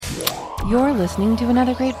You're listening to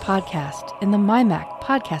another great podcast in the MyMac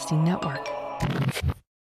Podcasting Network.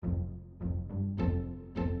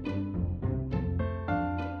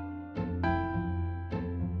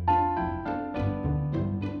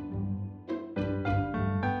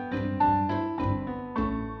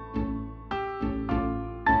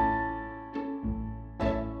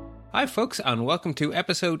 Hi folks, and welcome to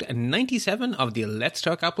episode 97 of the Let's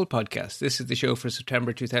Talk Apple podcast. This is the show for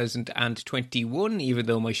September 2021, even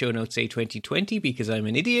though my show notes say 2020 because I'm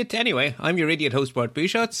an idiot. Anyway, I'm your idiot host, Bart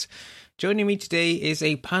Busschots. Joining me today is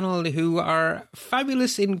a panel who are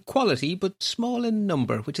fabulous in quality, but small in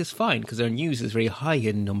number, which is fine because our news is very high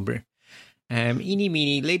in number. Eeny,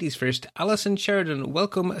 meeny, ladies first. Alison Sheridan,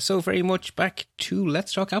 welcome so very much back to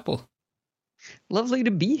Let's Talk Apple. Lovely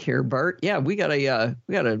to be here, Bart. Yeah, we got a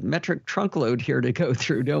metric trunk load here to go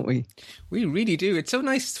through, don't we? We really do. It's so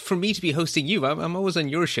nice for me to be hosting you. I'm always on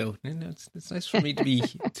your show. It's nice for me to be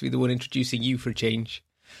the one introducing you for change.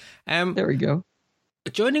 There we go.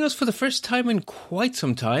 Joining us for the first time in quite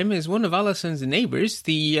some time is one of Alison's neighbours.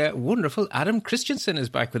 The wonderful Adam Christensen is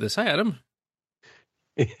back with us. Hi, Adam.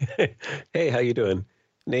 Hey, how you doing?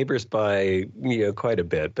 Neighbours by quite a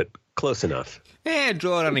bit, but close enough. Yeah,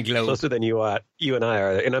 draw it on a globe. Closer than you and I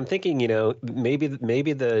are. And I'm thinking, maybe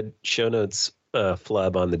the show notes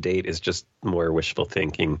flub on the date is just more wishful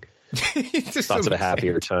thinking. Thoughts of a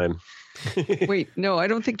happier time. Wait, no, I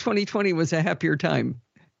don't think 2020 was a happier time.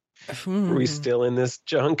 Are we still in this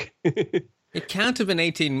junk? It can't have been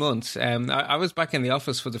 18 months. I was back in the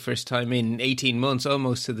office for the first time in 18 months,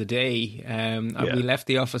 almost to the day. We left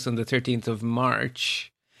the office on the 13th of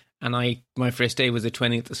March, and my first day was the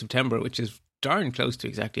 20th of September, which is darn close to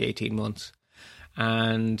exactly 18 months.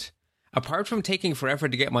 And apart from taking forever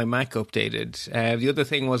to get my Mac updated, the other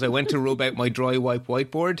thing was I went to rub out my dry wipe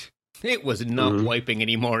whiteboard. It was not wiping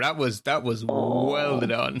anymore. That was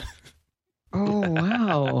welded on. Oh,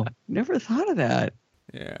 wow. Never thought of that.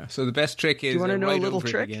 Yeah, so the best trick is you want to know right a little over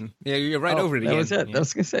trick? it again. Yeah, you're right over it again. That was it. Yeah. I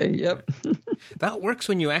was going to say, yep. That works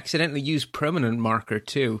when you accidentally use permanent marker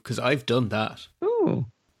too, because I've done that. Oh,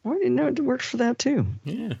 I didn't know it works for that too.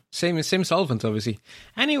 Yeah, same solvent, obviously.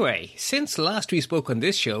 Anyway, since last we spoke on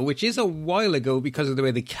this show, which is a while ago because of the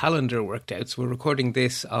way the calendar worked out, so we're recording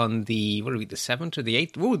this on the 7th or the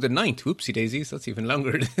 8th? Oh, the 9th. Whoopsie daisies, that's even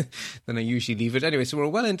longer than I usually leave it. Anyway, so we're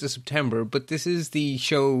well into September, but this is the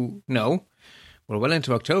show... No, we're well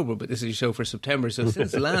into October, but this is a show for September. So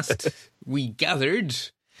since last we gathered...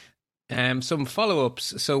 some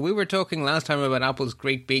follow-ups. So we were talking last time about Apple's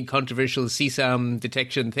great big controversial CSAM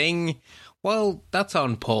detection thing. Well, that's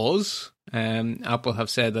on pause. Apple have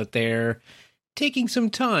said that they're taking some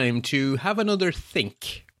time to have another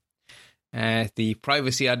think. The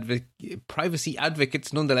privacy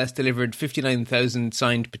advocates nonetheless delivered 59,000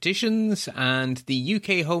 signed petitions, and the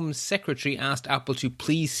UK Home Secretary asked Apple to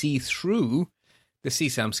please see through the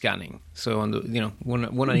CSAM scanning. So on the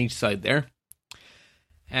one on each side there.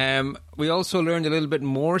 We also learned a little bit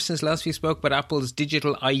more since last we spoke about Apple's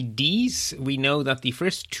digital IDs. We know that the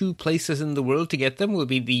first two places in the world to get them will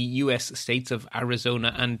be the US states of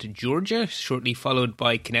Arizona and Georgia, shortly followed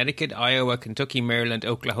by Connecticut, Iowa, Kentucky, Maryland,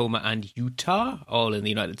 Oklahoma, and Utah, all in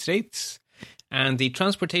the United States. And the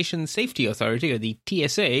Transportation Safety Authority, or the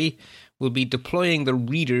TSA, will be deploying the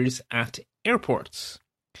readers at airports.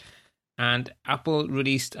 And Apple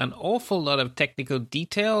released an awful lot of technical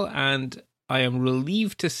detail, and I am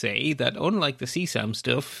relieved to say that unlike the CSAM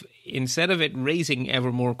stuff, instead of it raising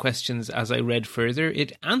ever more questions as I read further,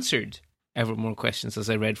 it answered ever more questions as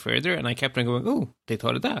I read further, and I kept on going, oh, they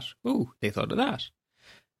thought of that. Oh, they thought of that.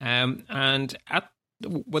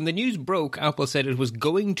 When the news broke, Apple said it was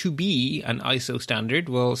going to be an ISO standard.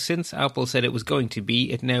 Well, since Apple said it was going to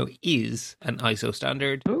be, it now is an ISO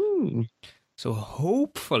standard. Ooh. So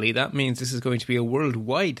hopefully that means this is going to be a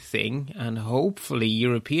worldwide thing, and hopefully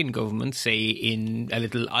European governments, say in a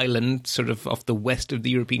little island sort of off the west of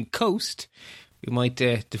the European coast, we might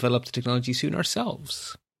develop the technology soon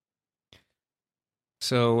ourselves.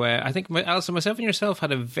 So I think Alison, myself and yourself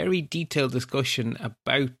had a very detailed discussion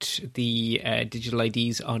about the digital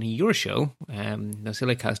IDs on your show.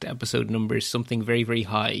 Nosilicast episode number is something very, very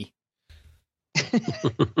high.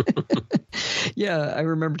 Yeah, I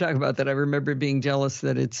remember talking about that. I remember being jealous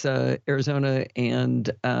that it's Arizona and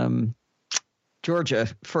Georgia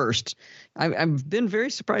first. I've been very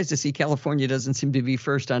surprised to see California doesn't seem to be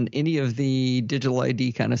first on any of the digital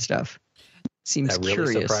ID kind of stuff. Seems that really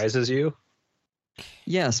curious. Surprises you?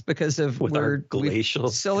 Yes, because of our glacial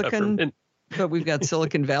Silicon, government. But we've got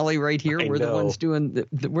Silicon Valley right here. We're the ones doing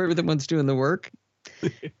we're the ones doing the work.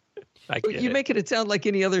 You're making it sound like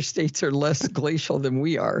any other states are less glacial than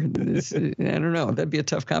we are. I don't know. That'd be a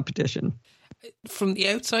tough competition. From the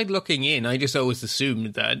outside looking in, I just always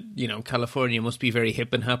assumed that, California must be very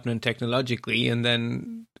hip and happening technologically. And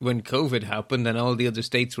then when COVID happened and all the other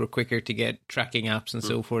states were quicker to get tracking apps and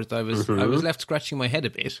so forth, I was left scratching my head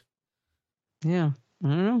a bit. Yeah, I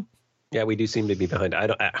don't know. Yeah, we do seem to be behind.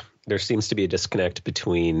 There seems to be a disconnect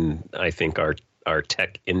between, I think, our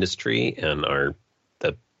tech industry and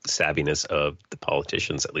the savviness of the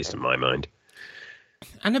politicians, at least in my mind.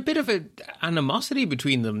 And a bit of an animosity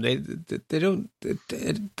between them. They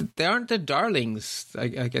aren't the darlings. I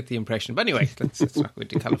get the impression. But anyway, let's not go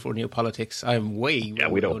into California politics. I'm way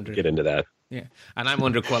we don't get into that. Yeah, and I'm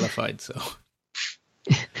underqualified. So,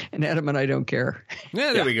 and Adam and I don't care.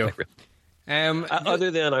 Yeah, there we go. Other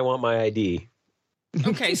than I want my ID.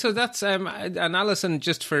 Okay, so that's and Alison,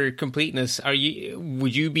 just for completeness,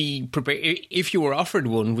 would you be prepared if you were offered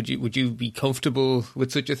one? Would you be comfortable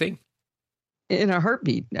with such a thing? In a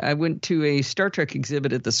heartbeat. I went to a Star Trek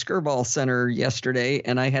exhibit at the Skirball Center yesterday,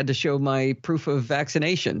 and I had to show my proof of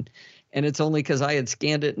vaccination. And it's only because I had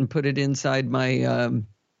scanned it and put it inside my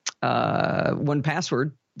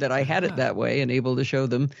 1Password that I had it that way and able to show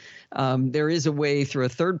them. There is a way through a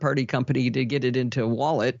third-party company to get it into a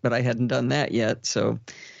wallet, but I hadn't done that yet. So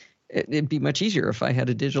it'd be much easier if I had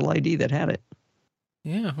a digital ID that had it.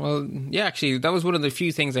 Yeah, well, yeah, actually, that was one of the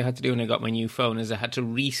few things I had to do when I got my new phone is I had to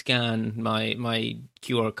rescan my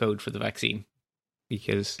QR code for the vaccine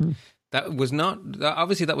because that was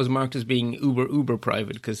obviously that was marked as being uber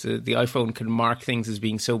private because the iPhone can mark things as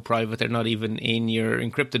being so private they're not even in your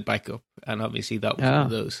encrypted backup. And obviously that was one of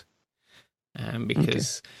those.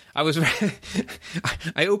 Because I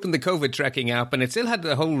opened the COVID tracking app and it still had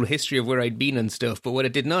the whole history of where I'd been and stuff, but what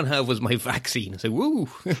it did not have was my vaccine. So, woo,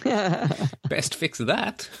 best fix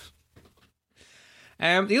that.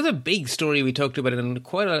 The other big story we talked about in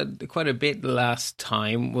quite a bit last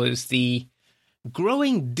time was the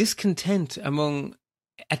growing discontent among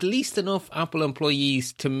at least enough Apple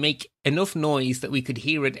employees to make enough noise that we could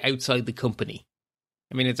hear it outside the company.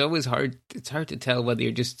 I mean, it's always hard. It's hard to tell whether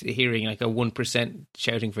you're just hearing like a 1%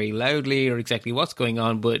 shouting very loudly or exactly what's going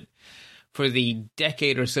on. But for the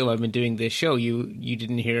decade or so I've been doing this show, you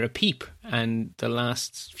didn't hear a peep. And the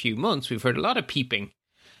last few months, we've heard a lot of peeping.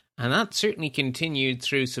 And that certainly continued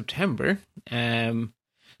through September.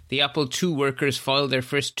 The Apple II workers filed their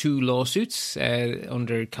first 2 lawsuits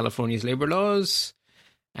under California's labor laws.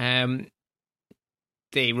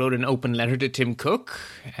 They wrote an open letter to Tim Cook.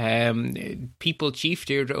 People Chief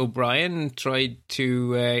Deirdre O'Brien tried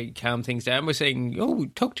to calm things down by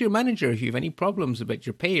saying, talk to your manager if you have any problems about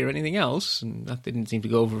your pay or anything else. And that didn't seem to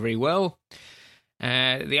go over very well.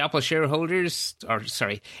 The Apple shareholders, a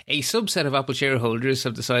subset of Apple shareholders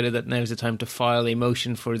have decided that now's the time to file a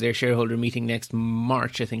motion for their shareholder meeting next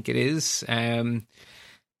March, I think it is.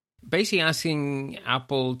 Basically asking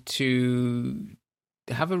Apple to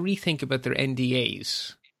have a rethink about their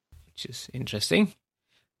NDAs, which is interesting.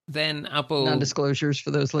 Then Apple... Non-disclosures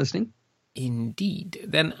for those listening. Indeed.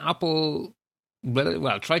 Then Apple,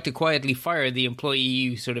 tried to quietly fire the employee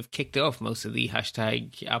who sort of kicked off most of the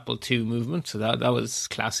hashtag Apple II movement, so that was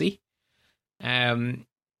classy. Tim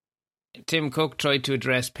Cook tried to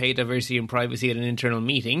address pay diversity and privacy at an internal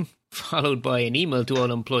meeting, followed by an email to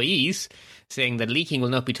all employees saying that leaking will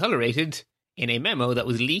not be tolerated in a memo that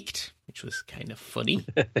was leaked, which was kind of funny.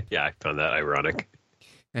 Yeah, I found that ironic.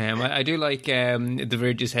 I do like The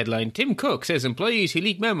Verge's headline, Tim Cook says employees who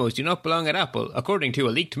leak memos do not belong at Apple, according to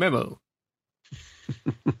a leaked memo.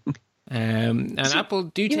 Apple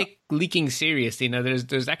do take leaking seriously. Now,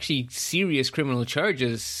 there's actually serious criminal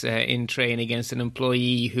charges in train against an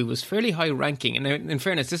employee who was fairly high ranking. And in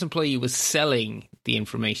fairness, this employee was selling the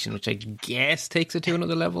information, which I guess takes it to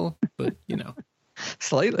another level, but,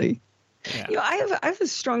 Slightly. Yeah. I have a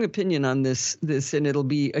strong opinion on this, and it'll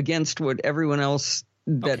be against what everyone else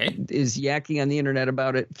that is yakking on the internet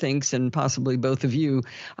about it thinks, and possibly both of you.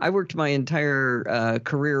 I worked my entire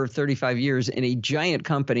career of 35 years in a giant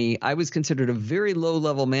company. I was considered a very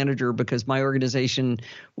low-level manager because my organization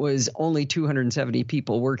was only 270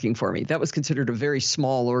 people working for me. That was considered a very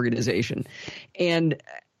small organization. And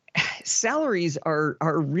salaries are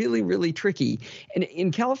really, really tricky. And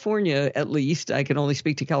in California, at least, I can only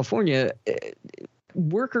speak to California,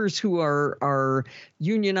 workers who are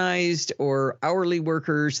unionized or hourly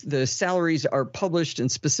workers, the salaries are published in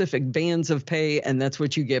specific bands of pay, and that's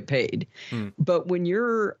what you get paid. But when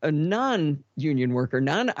you're a non-union worker,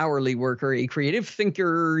 non-hourly worker, a creative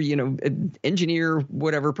thinker, an engineer,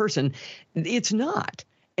 whatever person, it's not.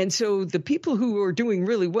 And so the people who are doing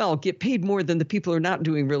really well get paid more than the people who are not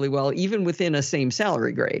doing really well, even within a same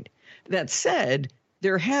salary grade. that said,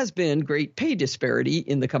 there has been great pay disparity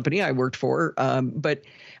in the company I worked for, but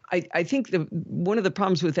I think one of the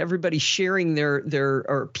problems with everybody sharing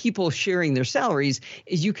or people sharing their salaries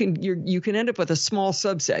is you can end up with a small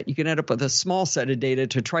subset. You can end up with a small set of data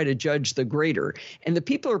to try to judge the greater. And the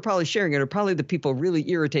people who are probably sharing it are probably the people really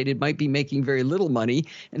irritated, might be making very little money,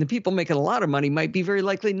 and the people making a lot of money might be very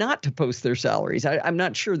likely not to post their salaries. I'm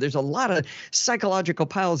not sure. There's a lot of psychological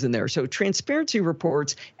piles in there. So transparency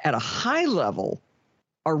reports at a high level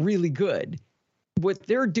are really good. What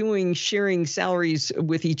they're doing, sharing salaries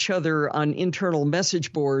with each other on internal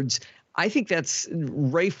message boards, I think that's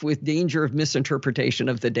rife with danger of misinterpretation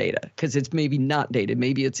of the data, because it's maybe not data,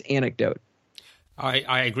 maybe it's anecdote.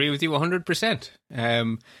 I agree with you 100%.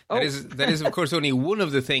 That is, of course, only one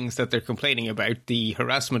of the things that they're complaining about, the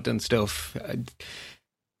harassment and stuff.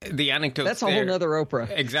 The anecdotes. That's a whole nother Oprah.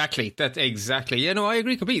 Exactly. That's exactly. Yeah, no, I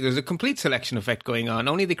agree completely. There's a complete selection effect going on.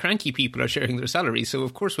 Only the cranky people are sharing their salaries. So,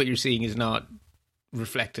 of course, what you're seeing is not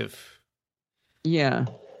reflective. Yeah.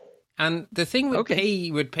 And the thing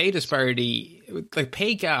with pay disparity, like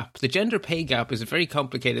pay gap, the gender pay gap is a very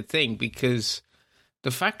complicated thing, because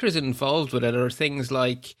the factors involved with it are things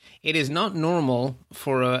like it is not normal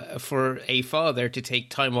for a father to take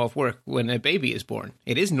time off work when a baby is born.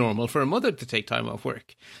 It is normal for a mother to take time off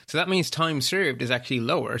work. So that means time served is actually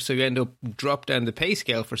lower. So you end up drop down the pay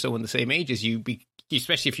scale for someone the same age as you,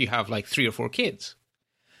 especially if you have like 3 or 4 kids.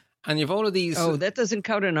 And you have all of these. Oh, that doesn't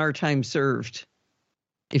count in our time served.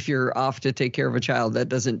 If you're off to take care of a child, that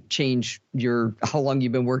doesn't change how long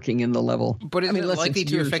you've been working in the level. But is it likely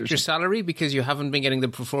to affect your salary because you haven't been getting the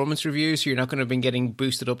performance reviews, so you're not going to have been getting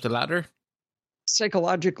boosted up the ladder?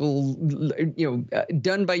 Psychological,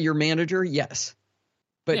 done by your manager, yes.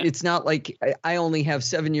 But It's not like I only have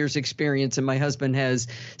 7 years experience and my husband has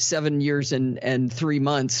 7 years and 3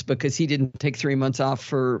 months because he didn't take 3 months off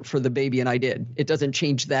for the baby and I did. It doesn't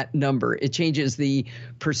change that number. It changes the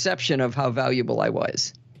perception of how valuable I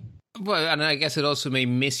was. Well, and I guess it also may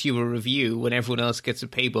miss you a review when everyone else gets a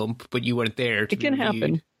pay bump, but you weren't there to It can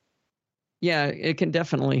happen. Yeah, it can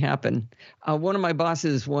definitely happen. One of my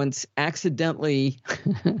bosses once accidentally,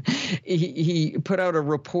 he put out a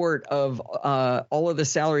report of all of the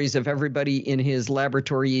salaries of everybody in his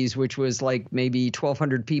laboratories, which was like maybe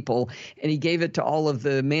 1,200 people. And he gave it to all of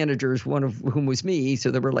the managers, one of whom was me. So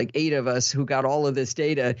there were like 8 of us who got all of this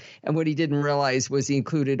data. And what he didn't realize was he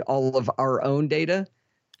included all of our own data.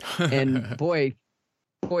 And boy,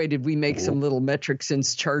 did we make some little metrics and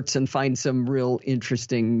charts and find some real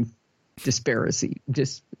interesting disparity.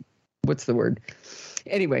 Just what's the word?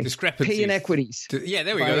 Anyway, pay inequities. Yeah,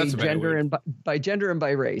 there we go. That's by gender and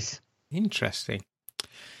by race. Interesting.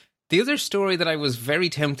 The other story that I was very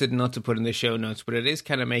tempted not to put in the show notes, but it is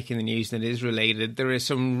kind of making the news and it is related. There are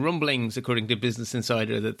some rumblings, according to Business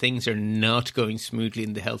Insider, that things are not going smoothly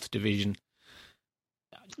in the health division.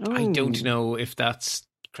 Oh. I don't know if that's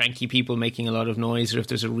cranky people making a lot of noise or if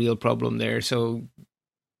there's a real problem there. So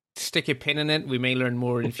stick a pin in it. We may learn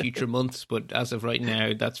more in future months, but as of right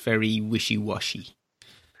now, that's very wishy-washy.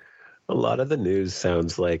 A lot of the news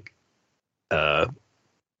sounds like, hey,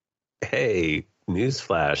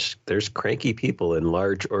 newsflash, there's cranky people in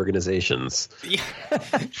large organizations. Yeah.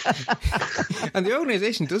 And the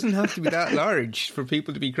organization doesn't have to be that large for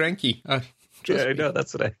people to be cranky. I know.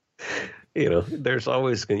 That's what you're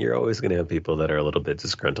always going to have people that are a little bit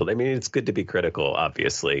disgruntled. I mean, it's good to be critical,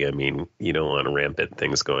 obviously. I mean, you don't want rampant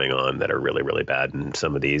things going on that are really, really bad. And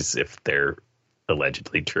some of these, if they're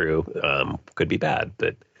allegedly true, could be bad.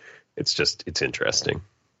 But it's interesting.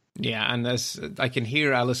 Yeah, and as I can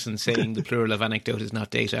hear Alison saying the plural of anecdote is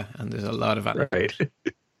not data, and there's a lot of anecdote.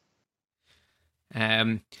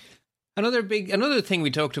 Right. Another thing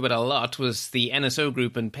we talked about a lot was the NSO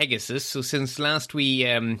group and Pegasus. So since last we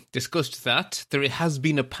discussed that, there has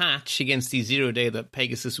been a patch against the 0-day that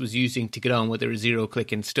Pegasus was using to get on with their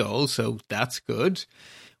 0-click install, so that's good.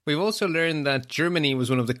 We've also learned that Germany was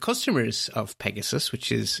one of the customers of Pegasus,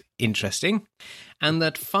 which is interesting, and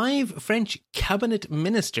that 5 French cabinet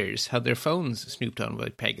ministers had their phones snooped on by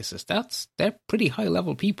Pegasus. They're pretty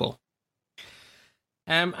high-level people.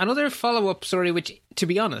 Another follow-up story, which, to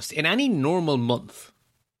be honest, in any normal month...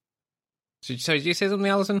 Sorry, did you say something,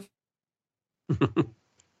 Alison?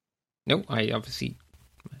 No, I obviously...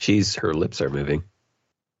 Her lips are moving.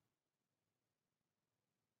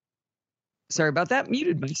 Sorry about that.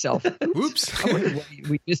 Muted myself. Oops. I wondered why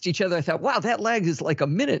we missed each other. I thought, wow, that lag is like a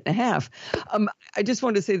minute and a half. I just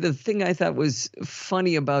wanted to say the thing I thought was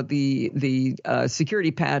funny about the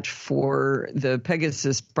security patch for the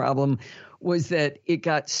Pegasus problem was that it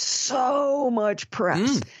got so much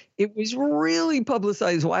press. It was really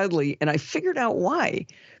publicized widely, and I figured out why.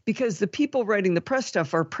 because the people writing the press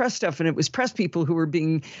stuff are press stuff, and it was press people who were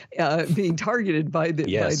being targeted by the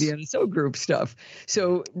NSO group stuff.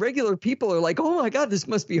 So regular people are like, "Oh my God, this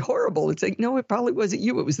must be horrible." It's like, no, it probably wasn't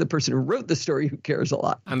you. It was the person who wrote the story who cares a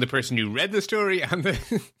lot, and the person who read the story, and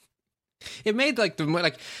the. It made like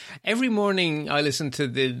every morning I listen to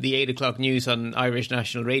the 8 o'clock news on Irish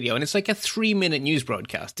National Radio, and it's like a 3-minute news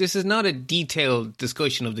broadcast. This is not a detailed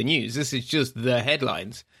discussion of the news. This is just the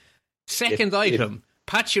headlines. Second item,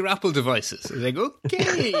 patch your Apple devices. It's like,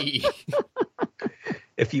 okay.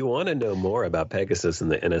 If you want to know more about Pegasus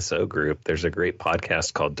and the NSO group, there's a great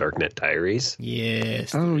podcast called Darknet Diaries.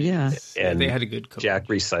 Yes. Oh, yeah. And they had a good coverage. Jack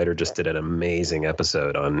Rhysider just did an amazing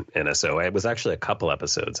episode on NSO. It was actually a couple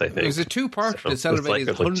episodes, I think. It was a 2-part that celebrated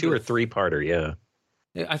his 100th. Like 2 or 3-parter,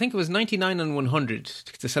 yeah. I think it was 99 and 100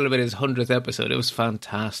 to celebrate his 100th episode. It was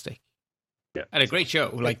fantastic. Yeah. And a great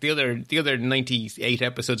show. Like the other 98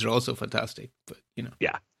 episodes are also fantastic, but you know.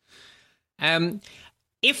 Yeah.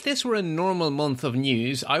 If this were a normal month of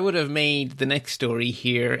news, I would have made the next story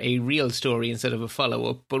here a real story instead of a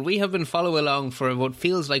follow-up. But we have been following along for what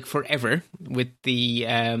feels like forever with the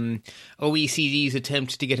OECD's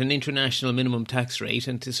attempt to get an international minimum tax rate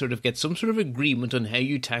and to sort of get some sort of agreement on how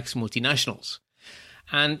you tax multinationals.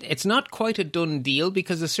 And it's not quite a done deal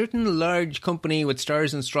because a certain large company with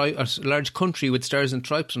stars and stripes, or large country with stars and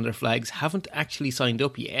stripes on their flags, haven't actually signed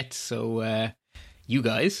up yet. So, you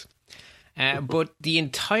guys. But the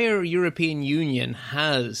entire European Union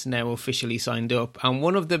has now officially signed up. And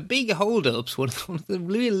one of the big hold-ups, one of the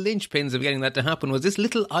real linchpins of getting that to happen was this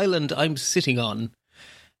little island I'm sitting on.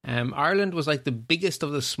 Ireland was like the biggest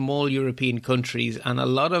of the small European countries, and a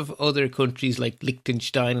lot of other countries like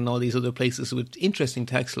Liechtenstein and all these other places with interesting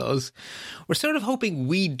tax laws were sort of hoping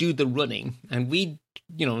we'd do the running and we'd,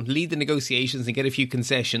 lead the negotiations and get a few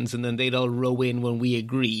concessions, and then they'd all row in when we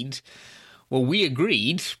agreed. Well, we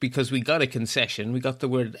agreed because we got a concession. We got the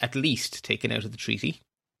word "at least" taken out of the treaty.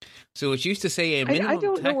 So it used to say a minimum I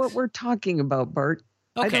don't tax. know what we're talking about, Bart.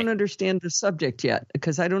 Okay. I don't understand the subject yet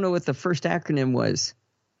because I don't know what the first acronym was.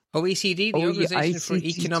 OECD, the Organization for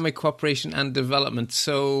Economic Cooperation and Development.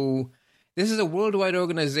 So this is a worldwide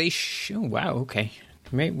organization. Oh, wow, okay.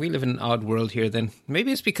 We live in an odd world here then.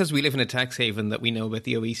 Maybe it's because we live in a tax haven that we know about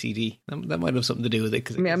the OECD. That might have something to do with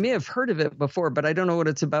it. I may have heard of it before, but I don't know what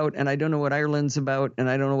it's about, and I don't know what Ireland's about, and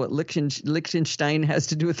I don't know what Liechtenstein has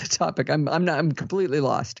to do with the topic. I'm completely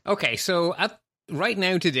lost. Okay, so right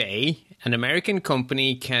now today, an American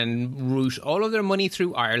company can route all of their money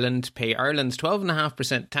through Ireland, pay Ireland's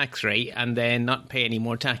 12.5% tax rate, and then not pay any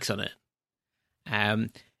more tax on it.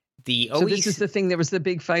 So this is the thing. There was the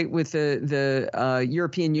big fight with the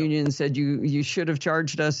European Union said you should have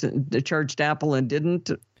charged Apple and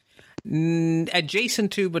didn't.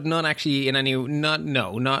 Adjacent to, but not actually in any.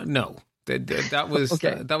 No. That was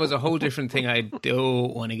okay. That was a whole different thing. I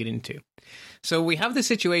don't want to get into. So we have the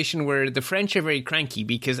situation where the French are very cranky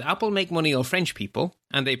because Apple make money off French people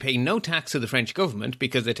and they pay no tax to the French government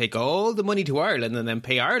because they take all the money to Ireland and then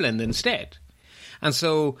pay Ireland instead. And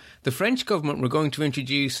so the French government were going to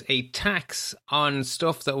introduce a tax on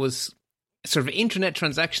stuff that was sort of internet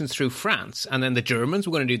transactions through France. And then the Germans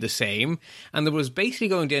were going to do the same. And there was basically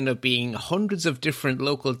going to end up being hundreds of different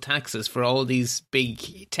local taxes for all these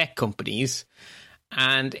big tech companies.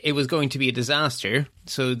 And it was going to be a disaster.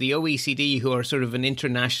 So the OECD, who are sort of an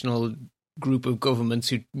international group of governments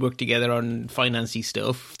who work together on financy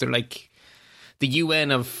stuff, they're like the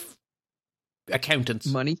UN of accountants.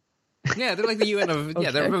 Money. Yeah, they're like the UN of... Okay. Yeah,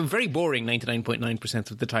 they're very boring 99.9%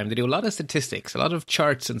 of the time. They do a lot of statistics, a lot of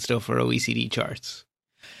charts and stuff for OECD charts.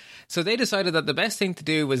 So they decided that the best thing to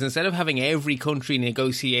do was, instead of having every country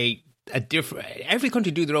negotiate every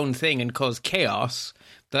country do their own thing and cause chaos,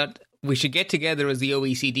 that we should get together as the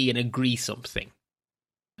OECD and agree something.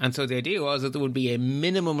 And so the idea was that there would be a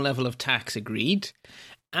minimum level of tax agreed,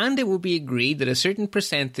 and it would be agreed that a certain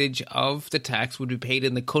percentage of the tax would be paid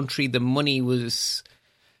in the country the money was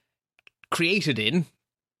created in,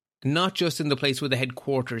 not just in the place where the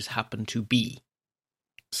headquarters happen to be.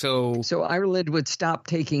 So Ireland would stop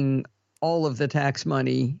taking all of the tax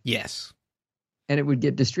money. Yes. And it would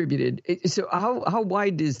get distributed. So how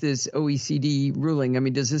wide is this OECD ruling? I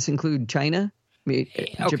mean, does this include China? Japan?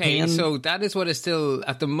 Okay, so that is what is still,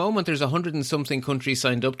 at the moment, there's 100 and something countries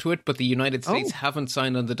signed up to it, but the United States haven't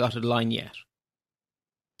signed on the dotted line yet.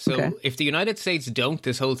 So if the United States don't,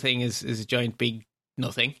 this whole thing is a giant big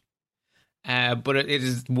nothing. But it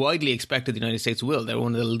is widely expected the United States will. They're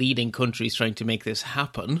one of the leading countries trying to make this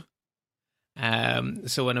happen.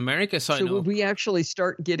 So when America signed up... So would we actually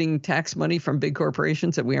start getting tax money from big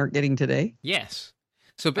corporations that we aren't getting today? Yes.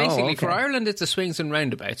 So basically, okay. for Ireland, it's the swings and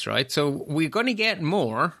roundabouts, right? So we're going to get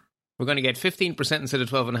more. We're going to get 15% instead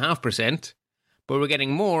of 12.5%, but we're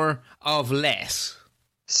getting more of less.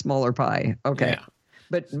 Smaller pie. Okay. Yeah.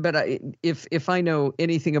 But if I know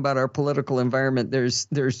anything about our political environment, there's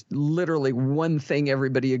literally one thing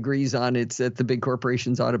everybody agrees on. It's that the big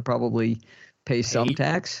corporations ought to probably pay some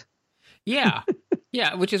tax. Yeah.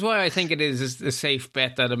 Yeah, which is why I think it is a safe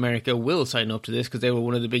bet that America will sign up to this, because they were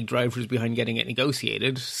one of the big drivers behind getting it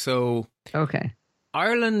negotiated. So Okay.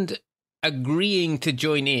 Ireland agreeing to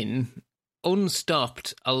join in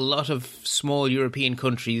unstopped a lot of small European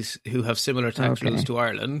countries who have similar tax rules to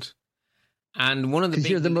Ireland. And one of the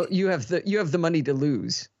big you have the money to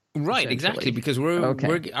lose. Right, exactly, because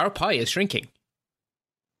our pie is shrinking.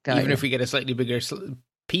 Even if we get a slightly bigger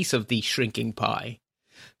piece of the shrinking pie.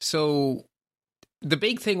 So the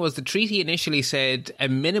big thing was the treaty initially said a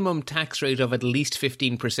minimum tax rate of at least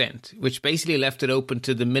 15%, which basically left it open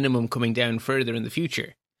to the minimum coming down further in the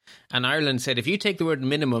future. And Ireland said, if you take the word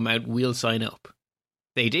minimum out, we'll sign up.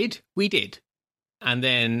 They did, we did. And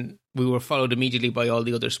then we were followed immediately by all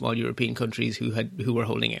the other small European countries who were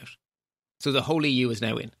holding out. So the whole EU is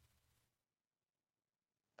now in.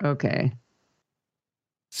 Okay.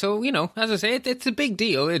 So, as I say, it's a big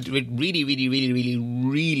deal. It really, really, really, really,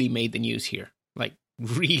 really made the news here. Like,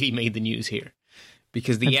 really made the news here.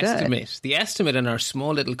 Because the estimate in our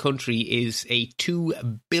small little country is a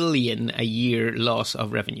 $2 billion a year loss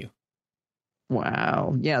of revenue.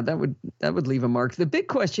 Wow. Yeah, that would leave a mark. The big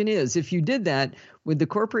question is, if you did that, would the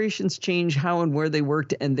corporations change how and where they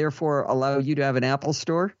worked and therefore allow you to have an Apple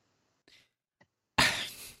store?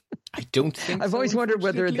 I don't think I've always wondered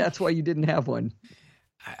whether that's why you didn't have one.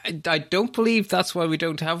 I don't believe that's why we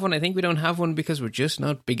don't have one. I think we don't have one because we're just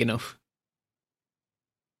not big enough.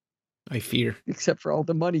 I fear. Except for all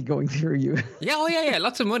the money going through you. Yeah.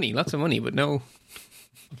 Lots of money, but no,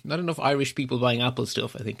 not enough Irish people buying Apple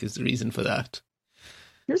stuff, I think, is the reason for that.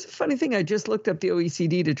 Here's a funny thing. I just looked up the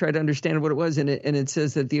OECD to try to understand what it was, and it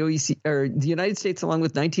says that the OECD, or the United States, along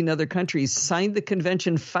with 19 other countries, signed the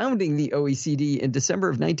convention founding the OECD in December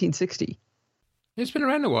of 1960. It's been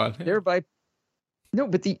around a while. Yeah. No,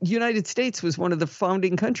 but the United States was one of the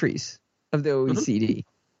founding countries of the OECD. Mm-hmm.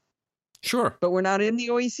 Sure. But we're not in the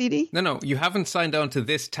OECD? No, you haven't signed on to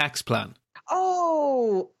this tax plan.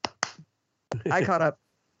 Oh, I caught up.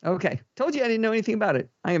 Okay. Told you I didn't know anything about it.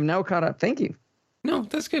 I am now caught up. Thank you. No,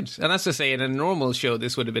 that's good. And that's to say, in a normal show,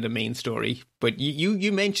 this would have been a main story. But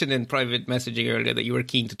you mentioned in private messaging earlier that you were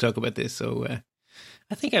keen to talk about this. So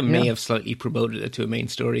I think I may have slightly promoted it to a main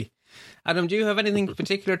story. Adam, do you have anything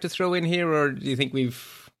particular to throw in here, or do you think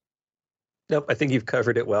we've... Nope, I think you've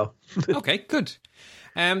covered it well. Okay, good.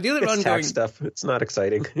 The other ongoing tax stuff, it's not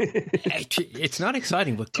exciting. It's not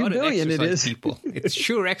exciting, but God, $2 billion it is. People. It's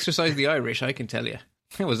sure exercised the Irish, I can tell you.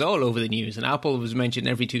 It was all over the news, and Apple was mentioned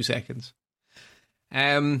every 2 seconds.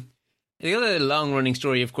 The other long-running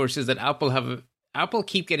story, of course, is that Apple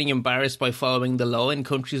keep getting embarrassed by following the law in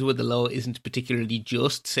countries where the law isn't particularly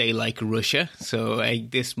just, say, like Russia. So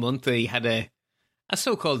this month they had a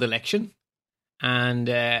so-called election. And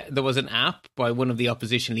there was an app by one of the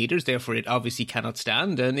opposition leaders, therefore it obviously cannot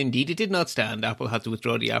stand. And indeed, it did not stand. Apple had to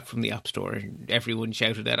withdraw the app from the App Store. And everyone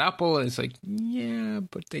shouted at Apple, and it's like, yeah,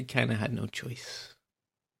 but they kind of had no choice.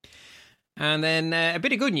 And then a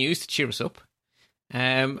bit of good news to cheer us up.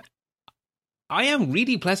 I am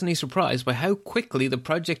really pleasantly surprised by how quickly the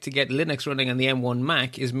project to get Linux running on the M1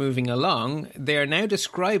 Mac is moving along. They are now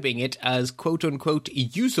describing it as quote-unquote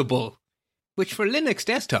usable. Which for Linux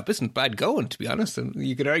desktop isn't bad going, to be honest. And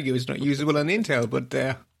you could argue it's not usable on Intel, but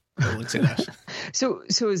I won't say that. So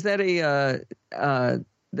is that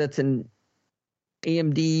that's an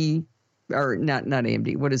AMD, or not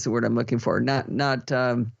AMD? What is the word I'm looking for? Not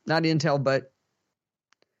Intel, but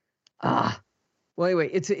well, anyway,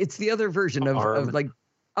 it's the other version of like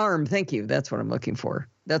ARM. Thank you. That's what I'm looking for.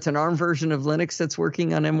 That's an ARM version of Linux that's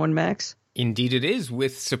working on M1 Macs. Indeed it is,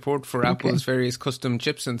 with support for Apple's various custom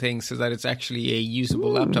chips and things, so that it's actually a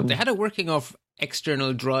usable laptop. They had it working off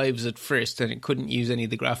external drives at first, and it couldn't use any of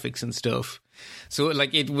the graphics and stuff. So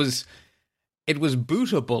like it was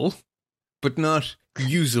bootable, but not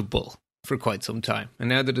usable for quite some time. And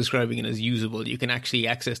now they're describing it as usable. You can actually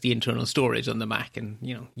access the internal storage on the Mac and,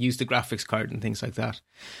 use the graphics card and things like that.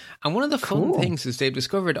 And one of the fun things is they've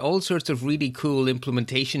discovered all sorts of really cool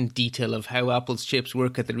implementation detail of how Apple's chips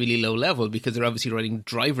work at the really low level, because they're obviously writing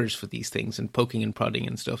drivers for these things and poking and prodding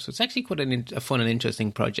and stuff. So it's actually quite a fun and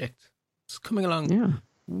interesting project. It's coming along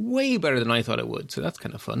way better than I thought it would. So that's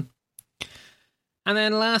kind of fun. And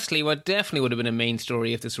then lastly, what definitely would have been a main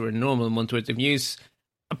story if this were a normal month worth of news,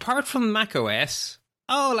 apart from macOS,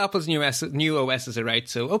 all Apple's new OSs are out,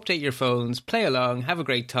 so update your phones, play along, have a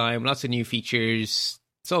great time, lots of new features.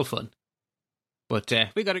 It's all fun. But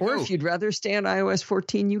we got to go. Or if you'd rather stay on iOS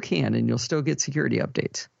 14, you can, and you'll still get security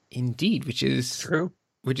updates. Indeed, which is True.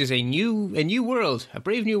 Which is a new world, a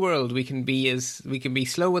brave new world. We can be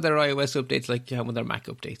slow with our iOS updates like with our Mac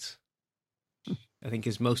updates. I think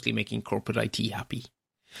is mostly making corporate IT happy.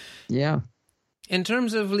 Yeah. In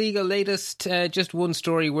terms of legal latest, just one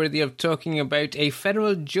story worthy of talking about. A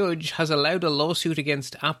federal judge has allowed a lawsuit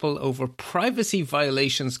against Apple over privacy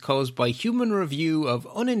violations caused by human review of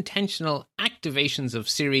unintentional activations of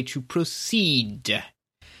Siri to proceed.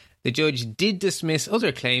 The judge did dismiss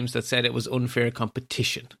other claims that said it was unfair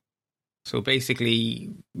competition. So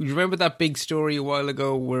basically, remember that big story a while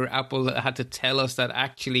ago where Apple had to tell us that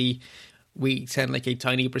actually we send like a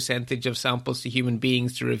tiny percentage of samples to human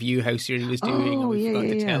beings to review how Siri was doing, and we forgot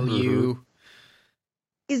to tell you.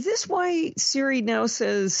 Is this why Siri now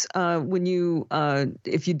says when you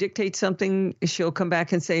if you dictate something, she'll come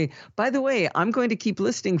back and say, by the way, I'm going to keep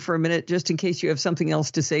listening for a minute just in case you have something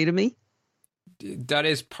else to say to me? That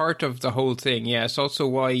is part of the whole thing, yeah. It's also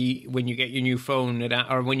why when you get your new phone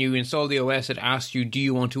or when you install the OS, it asks you, do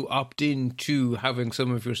you want to opt in to having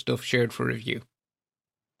some of your stuff shared for review?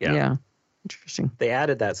 Yeah. Interesting. They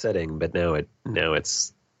added that setting, but now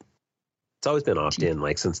it's always been opt-in,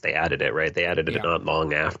 like since they added it, right? They added it not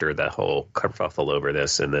long after the whole kerfuffle over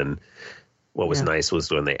this, and then what was nice was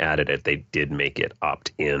when they added it, they did make it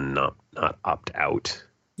opt-in, not opt-out.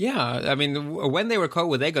 Yeah, I mean, when they were caught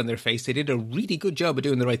with egg on their face, they did a really good job of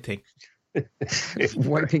doing the right thing.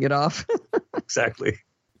 Wiping it off. Exactly.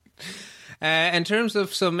 In terms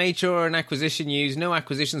of some HR and acquisition news, no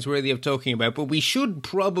acquisitions worthy of talking about, but we should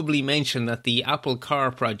probably mention that the Apple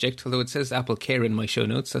Car project, although it says Apple Care in my show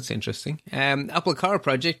notes, that's interesting. Apple Car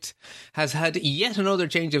project has had yet another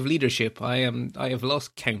change of leadership. I have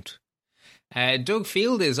lost count. Doug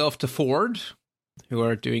Field is off to Ford, who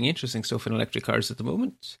are doing interesting stuff in electric cars at the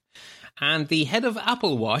moment. And the head of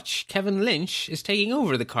Apple Watch, Kevin Lynch, is taking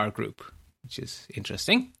over the car group, which is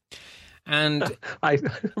interesting. And my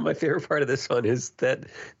favorite part of this one is that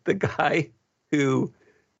the guy who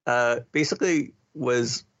basically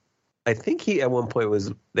was, I think he at one point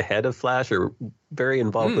was the head of Flash or very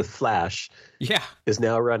involved with Flash. Yeah. Is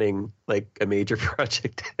now running like a major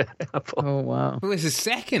project at Apple. Oh, wow. Well, it's his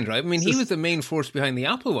second, right? I mean, he was the main force behind the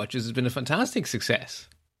Apple Watch. It's been a fantastic success.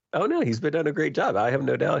 Oh, no, he's been doing a great job. I have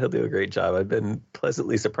no doubt he'll do a great job. I've been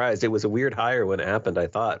pleasantly surprised. It was a weird hire when it happened, I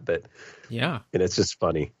thought, but yeah, and it's just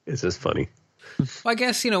funny. It's just funny. Well, I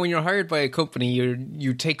guess, when you're hired by a company,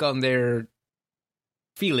 you take on their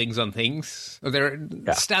feelings on things, or their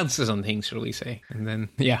stances on things, shall we say. And then,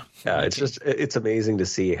 it's amazing to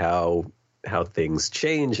see how things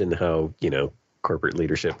change and how, corporate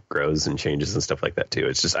leadership grows and changes and stuff like that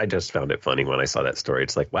too. I just found it funny when I saw that story.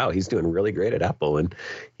 It's like, wow, he's doing really great at Apple, and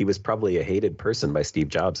he was probably a hated person by Steve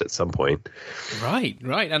Jobs at some point. Right.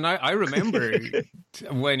 And I remember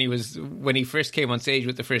when he first came on stage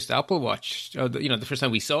with the first Apple Watch, the first time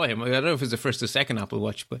we saw him. I don't know if it was the first or second Apple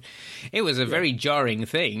Watch, but it was a very jarring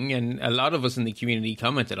thing, and a lot of us in the community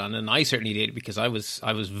commented on it, and I certainly did, because I was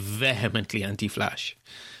vehemently anti-Flash.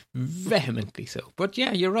 Vehemently so. But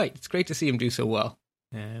yeah, you're right. It's great to see him do so well.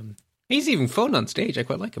 He's even fun on stage. I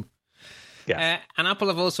quite like him. Yeah. And Apple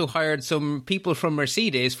have also hired some people from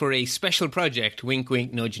Mercedes for a special project. Wink,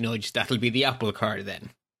 wink, nudge, nudge. That'll be the Apple Car then.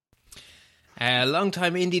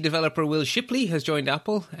 Longtime indie developer Will Shipley has joined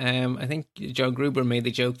Apple. I think John Gruber made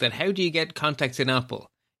the joke that how do you get contacts in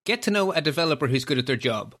Apple? Get to know a developer who's good at their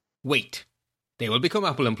job. Wait. They will become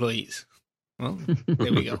Apple employees. Well,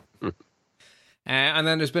 there we go. And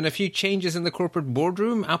then there's been a few changes in the corporate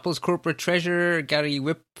boardroom. Apple's corporate treasurer, Gary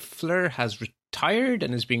Whipfler, has retired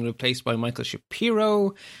and is being replaced by Michael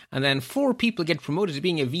Shapiro. And then 4 people get promoted to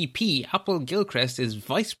being a VP. Apple Gilchrist is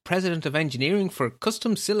Vice President of Engineering for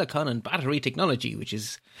Custom Silicon and Battery Technology, which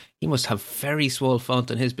is, he must have very small font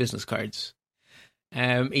on his business cards.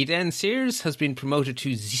 Eden Sears has been promoted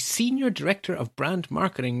to Senior Director of Brand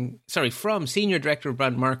Marketing. From Senior Director of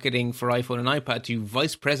Brand Marketing for iPhone and iPad to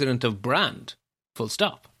Vice President of Brand. Full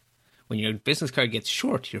stop. When your business card gets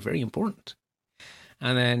short, you're very important.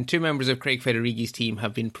 And then 2 members of Craig Federighi's team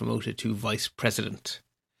have been promoted to Vice President.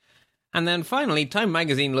 And then finally, Time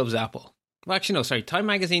Magazine loves Apple. Well, actually, no, sorry. Time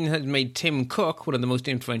Magazine has made Tim Cook one of the most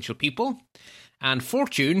influential people. And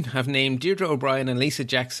Fortune have named Deirdre O'Brien and Lisa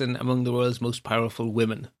Jackson among the world's most powerful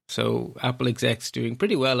women. So Apple execs doing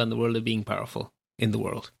pretty well in the world of being powerful in the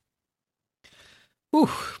world. Ooh,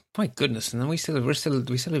 my goodness. And then we still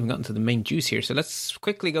haven't gotten to the main juice here. So let's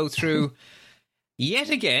quickly go through yet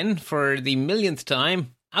again for the millionth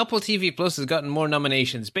time Apple TV Plus has gotten more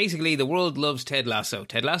nominations. Basically, the world loves Ted Lasso.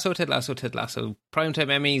 Ted Lasso, Ted Lasso, Ted Lasso. Primetime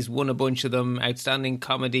Emmys won a bunch of them. Outstanding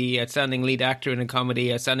comedy, outstanding lead actor in a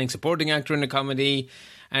comedy, outstanding supporting actor in a comedy,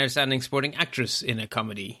 and outstanding supporting actress in a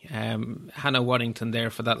comedy. Hannah Waddington there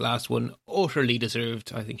for that last one. Utterly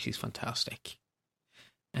deserved. I think she's fantastic.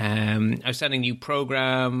 Outstanding new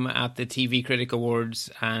program at the TV Critic Awards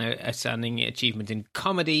and outstanding achievement in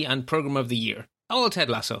comedy and program of the year. All Ted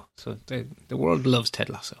Lasso. So the world loves Ted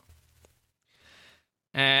Lasso.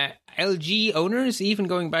 LG owners, even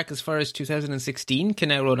going back as far as 2016, can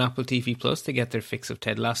now run Apple TV Plus to get their fix of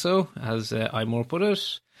Ted Lasso, as iMore put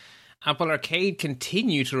it. Apple Arcade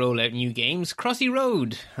continue to roll out new games. Crossy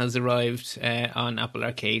Road has arrived on Apple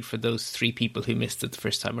Arcade for those 3 people who missed it the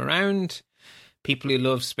first time around. People who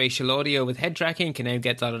love spatial audio with head tracking can now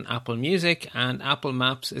get that on Apple Music, and Apple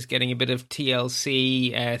Maps is getting a bit of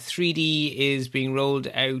TLC. 3D is being rolled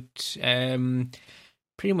out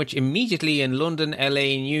pretty much immediately in London,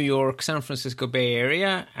 LA, New York, San Francisco Bay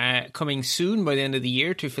Area, coming soon by the end of the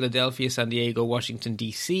year to Philadelphia, San Diego, Washington,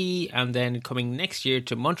 D.C., and then coming next year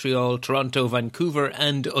to Montreal, Toronto, Vancouver,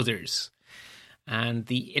 and others. And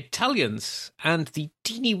the Italians and the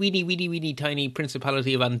teeny-weeny tiny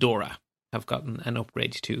Principality of Andorra have gotten an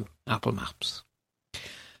upgrade to Apple Maps.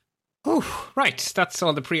 Oh, right, that's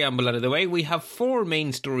all the preamble out of the way. We have 4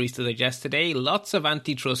 main stories to digest today. Lots of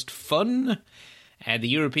antitrust fun. The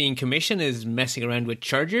European Commission is messing around with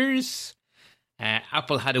chargers.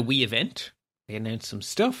 Apple had a Wii event. They announced some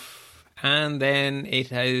stuff. And then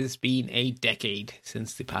it has been a decade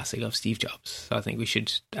since the passing of Steve Jobs. So I think we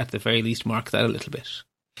should, at the very least, mark that a little bit.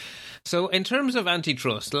 So in terms of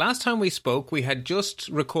antitrust, last time we spoke, we had just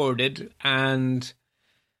recorded, and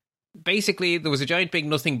basically there was a giant big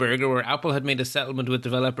nothing burger where Apple had made a settlement with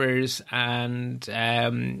developers, and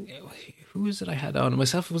who was it I had on?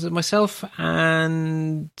 Was it myself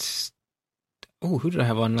and... Oh, who did I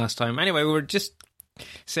have on last time? Anyway, we were just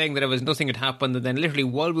saying that nothing had happened, and then literally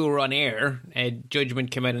while we were on air, a judgment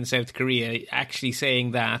came out in South Korea actually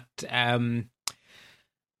saying that...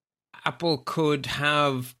 Apple could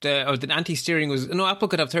have the anti-steering was Apple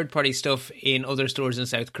could have third-party stuff in other stores in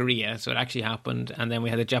South Korea, so it actually happened. And then we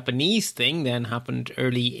had the Japanese thing then happened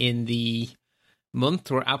early in the month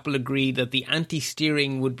where Apple agreed that the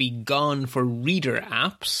anti-steering would be gone for reader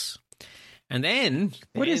apps. And then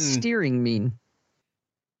what does steering mean?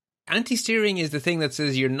 Anti-steering is the thing that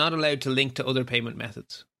says you're not allowed to link to other payment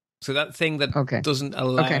methods. So that thing that doesn't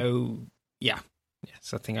allow it's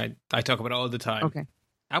that thing I talk about all the time. Okay.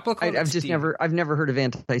 Apple I've never heard of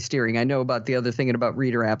anti-steering. I know about the other thing about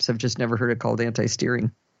reader apps. I've just never heard it called anti-steering.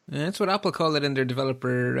 That's what Apple call it in their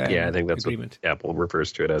developer I think that's agreement. What Apple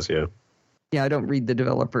refers to it as, Yeah, I don't read the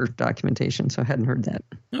developer documentation, so I hadn't heard that.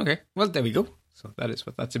 Okay, well, there we go. So that is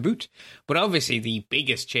what that's about. But obviously the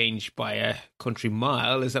biggest change by a country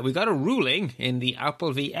mile is that we got a ruling in the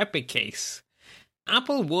Apple v. Epic case.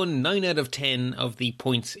 Apple won 9 out of 10 of the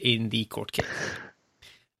points in the court case.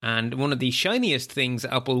 And one of the shiniest things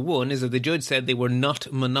Apple won is that the judge said they were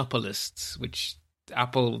not monopolists, which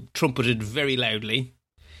Apple trumpeted very loudly.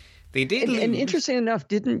 They did and interesting enough,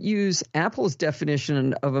 didn't use Apple's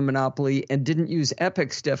definition of a monopoly and didn't use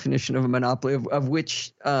Epic's definition of a monopoly, of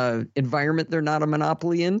which environment they're not a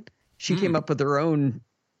monopoly in. She came up with her own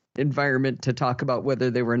environment to talk about whether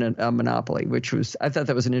they were in a monopoly, which was, I thought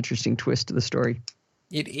that was an interesting twist to the story.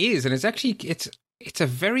 It is, and it's actually, it's a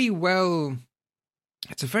very well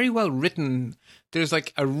written. There's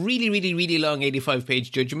like a really, really, really long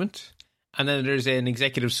 85-page judgment, and then there's an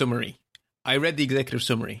executive summary. I read the executive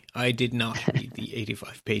summary. I did not read the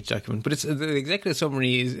 85-page document, but the executive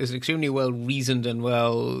summary is an extremely well reasoned and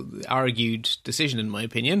well argued decision, in my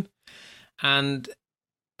opinion. And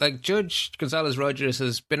like Judge Gonzalez Rogers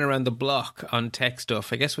has been around the block on tech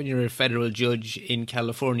stuff. I guess when you're a federal judge in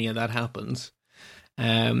California, that happens,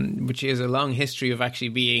 which is a long history of actually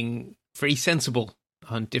being very sensible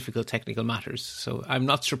on difficult technical matters. So I'm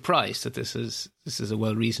not surprised that this is a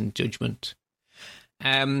well reasoned judgment.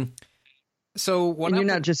 So what? And you're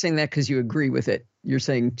not just saying that because you agree with it. You're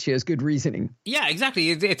saying she has good reasoning. Yeah,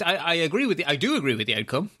 exactly. I agree with I do agree with the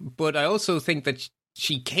outcome, but I also think that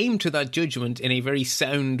she came to that judgment in a very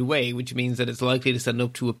sound way, which means that it's likely to stand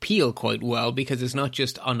up to appeal quite well because it's not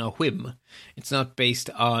just on a whim. It's not based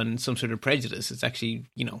on some sort of prejudice. It's actually,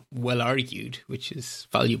 well argued, which is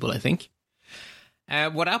valuable, I think.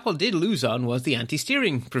 What Apple did lose on was the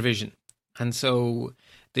anti-steering provision. And so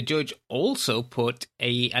the judge also put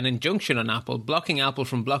an injunction on Apple, blocking Apple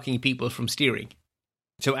from blocking people from steering.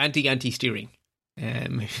 So anti-steering,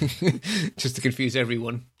 just to confuse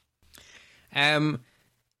everyone. The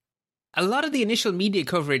a lot of the initial media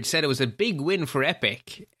coverage said it was a big win for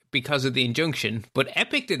Epic because of the injunction, but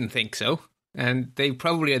Epic didn't think so. And they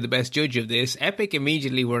probably are the best judge of this. Epic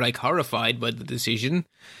immediately were like horrified by the decision.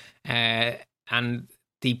 And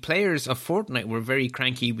the players of Fortnite were very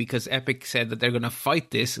cranky because Epic said that they're going to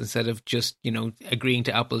fight this instead of just, agreeing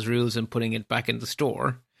to Apple's rules and putting it back in the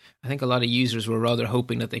store. I think a lot of users were rather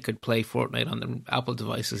hoping that they could play Fortnite on the Apple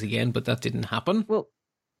devices again, but that didn't happen. Well,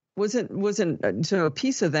 wasn't so a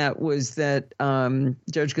piece of that was that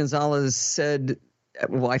Judge Gonzalez said,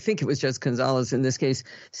 well, I think it was Judge Gonzalez in this case,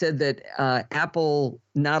 said that Apple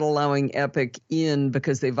not allowing Epic in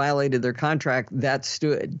because they violated their contract, that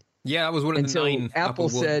stood. Yeah, that was one of the 9. Apple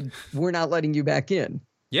said, we're not letting you back in.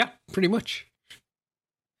 Yeah, pretty much.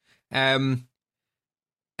 So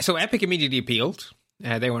Epic immediately appealed.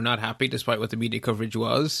 They were not happy, despite what the media coverage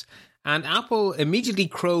was. And Apple immediately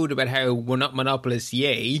crowed about how we're not monopolists,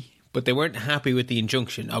 yay, but they weren't happy with the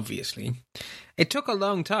injunction, obviously. It took a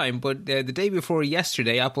long time, but the day before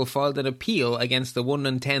yesterday, Apple filed an appeal against the 1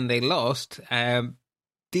 in 10 they lost.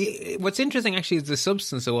 What's interesting, actually, is the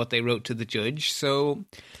substance of what they wrote to the judge. So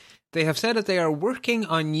they have said that they are working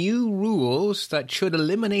on new rules that should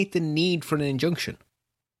eliminate the need for an injunction.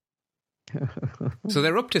 So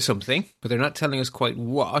they're up to something, but they're not telling us quite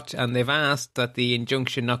what, and they've asked that the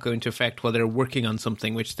injunction not go into effect while they're working on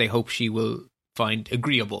something which they hope she will find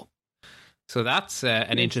agreeable. So that's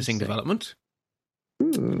an interesting development.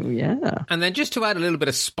 Ooh, yeah. And then just to add a little bit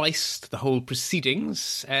of spice to the whole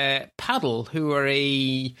proceedings, Paddle, who are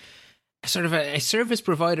a sort of a service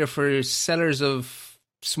provider for sellers of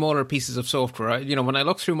smaller pieces of software. When I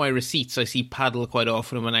look through my receipts, I see Paddle quite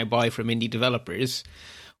often when I buy from indie developers.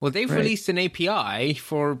 Well, they've released an API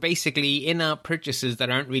for basically in-app purchases that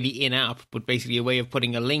aren't really in-app, but basically a way of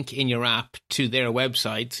putting a link in your app to their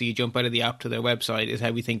website. So you jump out of the app to their website is how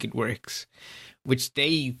we think it works, which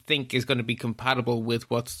they think is going to be compatible with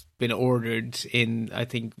what's been ordered in, I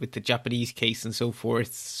think, with the Japanese case and so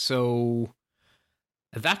forth. So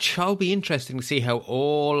that shall be interesting to see how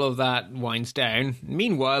all of that winds down.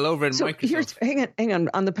 Meanwhile, over in Microsoft... Hang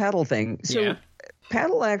on the Paddle thing. So yeah.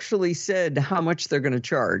 Paddle actually said how much they're going to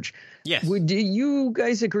charge. Yes. Do you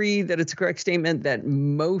guys agree that it's a correct statement that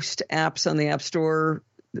most apps on the App Store,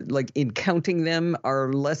 like in counting them,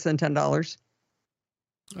 are less than $10?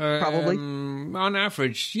 Probably. On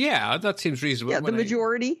average, yeah, that seems reasonable. Yeah, the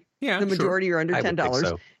majority. The majority are under $10.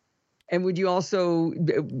 So. And would you also,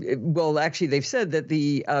 well, actually, they've said that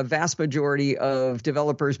the vast majority of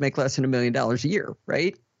developers make less than $1 million a year,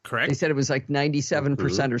 right? Correct. They said it was like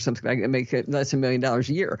 97% or something like that, make it less than $1 million a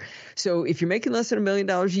year. So if you're making less than $1 million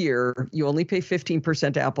a year, you only pay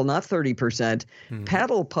 15% to Apple, not 30%.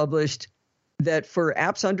 Paddle published that for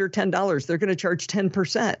apps under $10, they're going to charge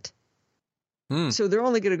 10%. So they're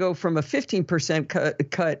only going to go from a 15%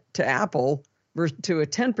 cut to Apple to a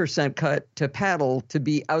 10% cut to Paddle to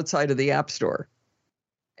be outside of the App Store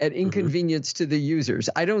at inconvenience to the users.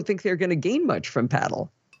 I don't think they're going to gain much from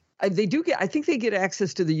Paddle. They do get. I think they get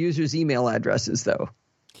access to the users' email addresses, though.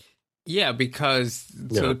 Yeah, because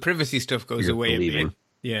the privacy stuff goes away a bit.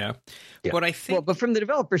 Yeah. But I think, but from the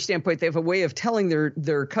developer standpoint, they have a way of telling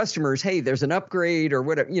their customers, "Hey, there's an upgrade or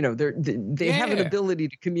whatever." They have an ability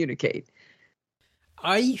to communicate.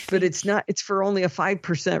 But it's not. It's for only a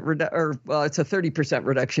 5% it's a 30%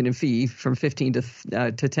 reduction in fee from 15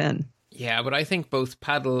 to 10. Yeah, but I think both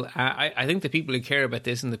Paddle, I think the people who care about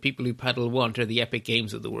this and the people who Paddle want are the Epic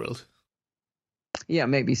Games of the world. Yeah,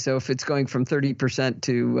 maybe so. If it's going from 30%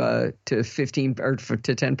 to 15 or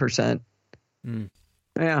to 10%.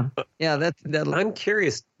 Yeah. I'm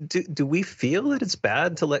curious. Do we feel that it's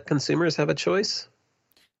bad to let consumers have a choice?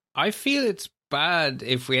 I feel it's bad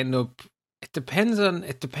if we end up. It depends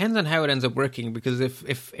on how it ends up working, because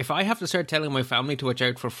if I have to start telling my family to watch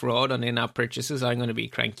out for fraud on in-app purchases, I'm going to be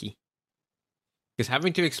cranky. Because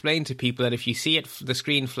having to explain to people that if you see the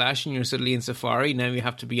screen flashing, you're suddenly in Safari, now you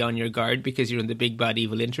have to be on your guard because you're in the big bad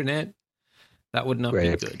evil internet, that would not be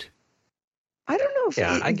good. I don't know if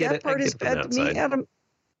that part is bad to me, Adam.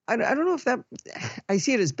 I don't know if that I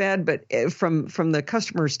see it as bad, but from the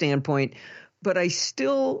customer standpoint. But I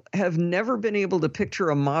still have never been able to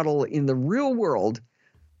picture a model in the real world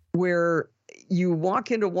where you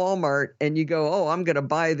walk into Walmart and you go, "Oh, I'm going to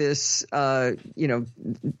buy this,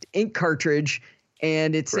 ink cartridge,"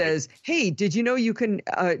 and it says, "Hey, did you know you can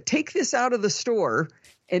take this out of the store,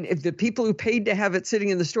 and if the people who paid to have it sitting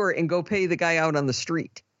in the store and go pay the guy out on the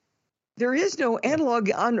street?" There is no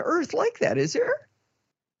analog on Earth like that, is there?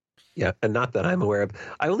 Yeah, and not that I'm aware of.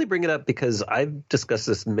 I only bring it up because I've discussed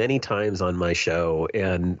this many times on my show,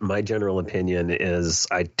 and my general opinion is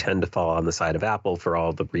I tend to fall on the side of Apple for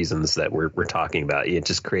all the reasons that we're talking about. It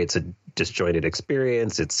just creates a disjointed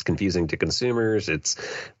experience. It's confusing to consumers. It's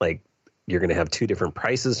like you're going to have two different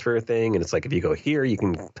prices for a thing, and it's like if you go here, you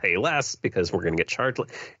can pay less because we're going to get charged.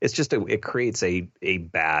 It's just it creates a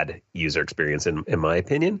bad user experience, in my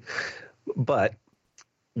opinion. But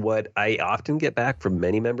what I often get back from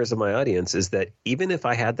many members of my audience is that even if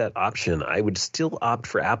I had that option, I would still opt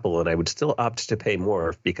for Apple, and I would still opt to pay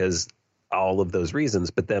more because all of those reasons.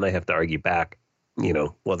 But then I have to argue back,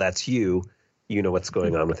 well, that's you. You know what's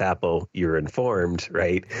going on with Apple. You're informed,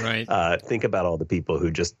 right? Right. Think about all the people who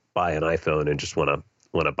just buy an iPhone and just want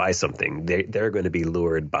to buy something. They're going to be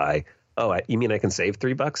lured by, oh, you mean I can save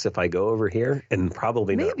 $3 if I go over here, and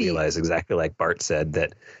probably not realize, exactly like Bart said,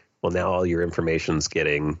 that well, now all your information's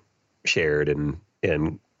getting shared, and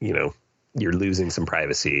you're losing some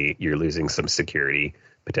privacy, you're losing some security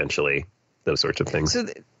potentially, those sorts of things. So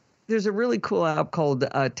there's a really cool app called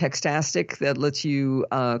Textastic that lets you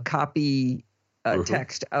copy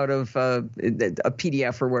text out of a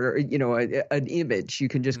PDF or whatever, an image. You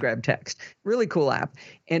can just grab text. Really cool app.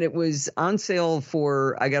 And it was on sale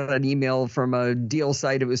I got an email from a deal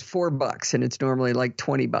site. It was $4 and it's normally like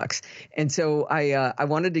 $20. And so I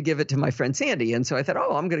wanted to give it to my friend Sandy. And so I thought,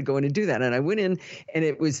 I'm going to go in and do that. And I went in, and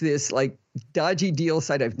it was this like dodgy deal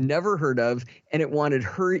site I've never heard of. And it wanted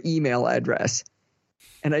her email address.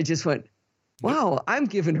 And I just went, wow, I'm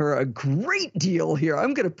giving her a great deal here.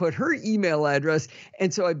 I'm going to put her email address.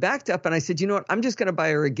 And so I backed up and I said, you know what? I'm just going to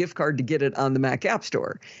buy her a gift card to get it on the Mac App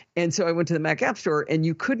Store. And so I went to the Mac App Store, and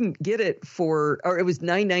you couldn't get it or it was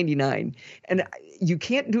 $9.99. And you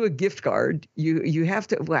can't do a gift card. You have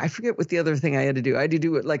to, I forget what the other thing I had to do. I had to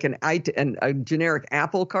do it like a generic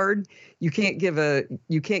Apple card. You can't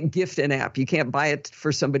gift an app. You can't buy it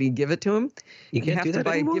for somebody and give it to them. You can't do that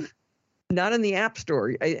anymore? A gift. Not in the App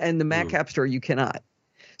Store, and the Mac App Store, you cannot.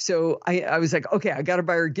 So I was like, okay, I got to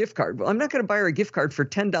buy her a gift card. Well, I'm not going to buy her a gift card for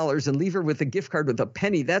 $10 and leave her with a gift card with a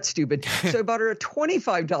penny. That's stupid. So I bought her a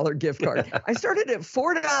 $25 gift card. I started at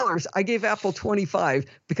 $4. I gave Apple $25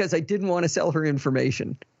 because I didn't want to sell her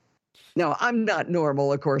information. Now, I'm not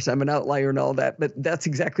normal, of course. I'm an outlier and all that, but that's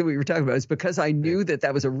exactly what you were talking about. It's because I knew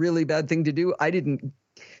that was a really bad thing to do. I didn't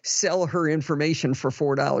sell her information for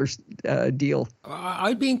 $4 deal.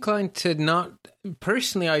 I'd be inclined to not.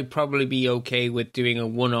 Personally, I'd probably be okay with doing a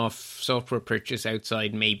one-off software purchase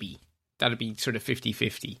outside, maybe. That'd be sort of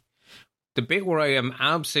 50-50. The bit where I am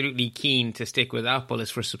absolutely keen to stick with Apple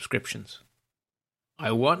is for subscriptions.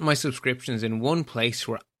 I want my subscriptions in one place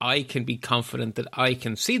where I can be confident that I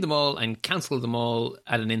can see them all and cancel them all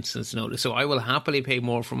at an instant's notice. So I will happily pay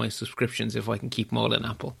more for my subscriptions if I can keep them all in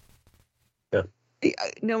Apple. Yeah.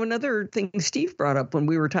 Now, another thing Steve brought up when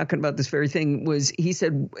we were talking about this very thing was he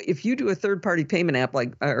said, if you do a third-party payment app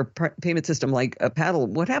or payment system like a Paddle,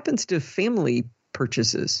 what happens to family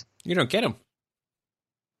purchases? You don't get them.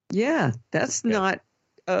 Yeah, that's not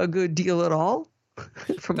a good deal at all.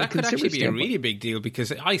 That could actually be a really big deal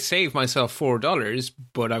because I saved myself $4,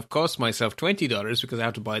 but I've cost myself $20 because I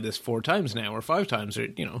have to buy this 4 times now or 5 times, or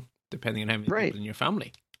depending on how many people in your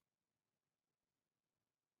family.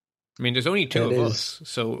 I mean, there's only 2 of us,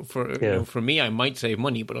 so for me, I might save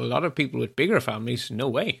money, but a lot of people with bigger families, no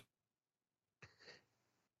way.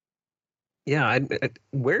 Yeah,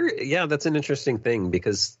 that's an interesting thing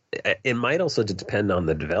because it might also depend on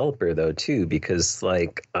the developer though too, because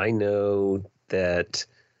like I know that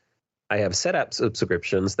I have set up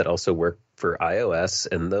subscriptions that also work for iOS,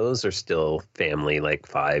 and those are still family, like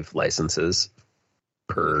 5 licenses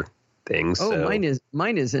per thing. Oh, so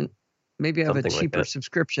mine isn't. Maybe I have a cheaper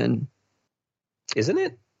subscription. Isn't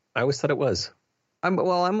it? I always thought it was. I'm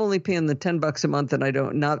only paying the $10 a month, and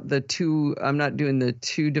I'm not doing the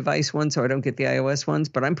 2 device one, so I don't get the iOS ones.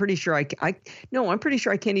 But I'm pretty sure I'm pretty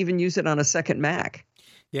sure I can't even use it on a second Mac.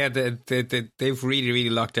 Yeah, they've really, really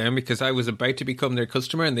locked down because I was about to become their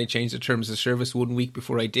customer, and they changed the terms of service 1 week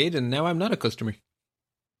before I did, and now I'm not a customer.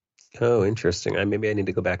 Oh, interesting. Maybe I need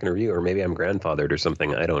to go back and review, or maybe I'm grandfathered or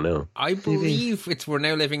something. I don't know. I believe we're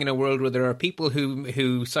now living in a world where there are people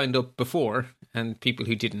who signed up before and people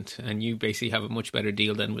who didn't, and you basically have a much better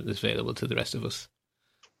deal than what is available to the rest of us.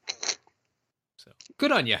 So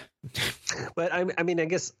good on you. But I mean, I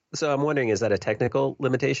guess, so I'm wondering, is that a technical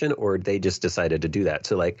limitation, or they just decided to do that?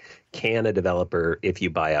 So like, can a developer, if you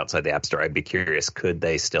buy outside the App Store, I'd be curious, could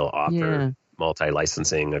they still offer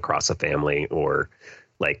multi-licensing across a family, or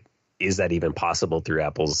like, is that even possible through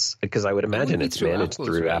Apple's? Because I would imagine it's managed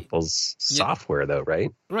through Apple's software, though, right?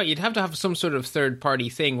 Right. You'd have to have some sort of third-party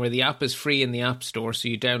thing where the app is free in the App Store, so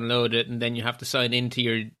you download it, and then you have to sign into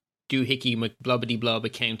your doohickey McBlobbity-blob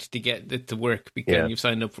account to get it to work because you've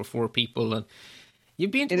signed up for 4 people, and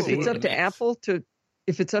you'd be into. And if it's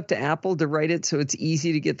up to Apple to write it so it's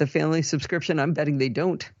easy to get the family subscription, I'm betting they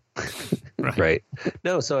don't. Right.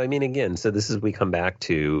 No. So I mean, again, we come back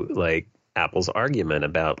to like Apple's argument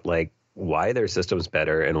about like why their system's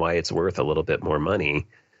better and why it's worth a little bit more money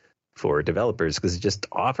for developers, because it just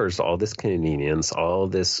offers all this convenience, all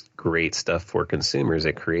this great stuff for consumers.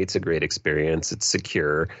 It creates a great experience. It's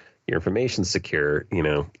secure. Your information's secure. You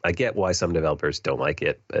know, I get why some developers don't like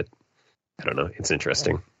it, but I don't know. It's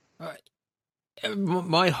interesting.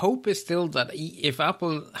 My hope is still that if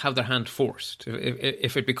Apple have their hand forced,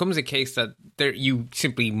 if it becomes a case that you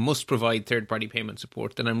simply must provide third-party payment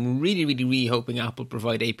support, then I'm really, really, really hoping Apple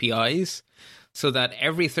provide APIs so that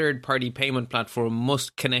every third-party payment platform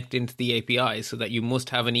must connect into the API, so that you must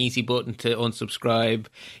have an easy button to unsubscribe.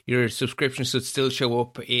 Your subscription should still show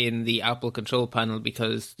up in the Apple control panel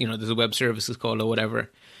because, you know, there's a web services call or whatever.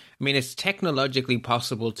 I mean, it's technologically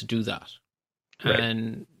possible to do that. Right.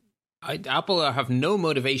 And Apple have no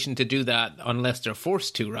motivation to do that unless they're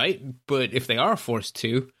forced to, right? But if they are forced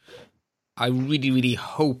to, I really, really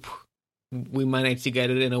hope we manage to get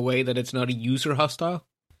it in a way that it's not a user hostile.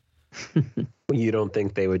 You don't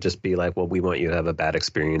think they would just be like, well, we want you to have a bad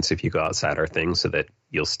experience if you go outside our thing so that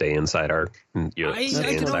you'll stay inside our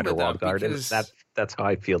walled garden? That's how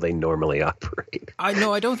I feel they normally operate.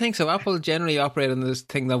 I don't think so. Apple generally operate on this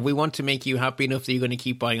thing that we want to make you happy enough that you're going to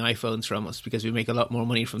keep buying iPhones from us because we make a lot more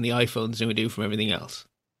money from the iPhones than we do from everything else.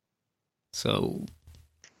 So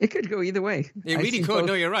it could go either way. It really could.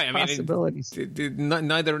 No, you're right. I mean, possibilities.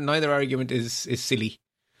 Neither argument is silly.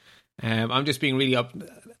 I'm just being really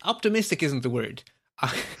optimistic. Isn't the word?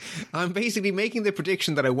 I'm basically making the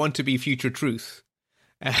prediction that I want to be future truth.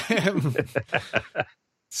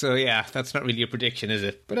 So yeah, that's not really a prediction, is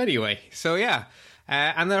it? But anyway, so yeah.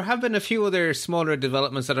 And there have been a few other smaller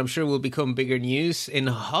developments that I'm sure will become bigger news. In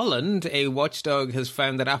Holland, a watchdog has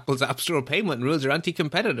found that Apple's App Store payment rules are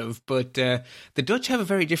anti-competitive, but the Dutch have a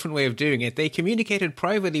very different way of doing it. They communicated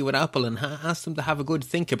privately with Apple and asked them to have a good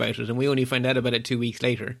think about it, and we only found out about it 2 weeks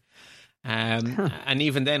later. And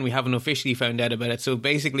even then, we haven't officially found out about it. So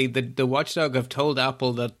basically, the watchdog have told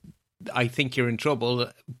Apple that, I think you're in trouble,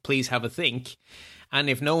 please have a think. And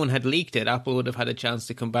if no one had leaked it, Apple would have had a chance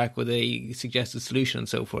to come back with a suggested solution and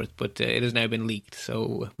so forth. But it has now been leaked,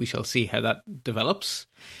 so we shall see how that develops.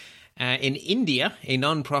 In India, a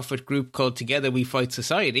non-profit group called Together We Fight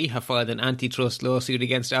Society have filed an antitrust lawsuit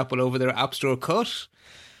against Apple over their App Store cut.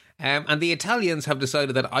 And the Italians have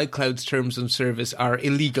decided that iCloud's terms of service are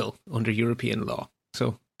illegal under European law.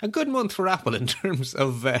 So a good month for Apple in terms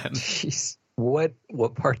of... Jeez. What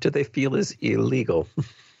part do they feel is illegal?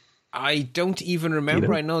 I don't even remember.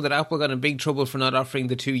 You know? I know that Apple got in big trouble for not offering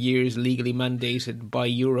the 2 years legally mandated by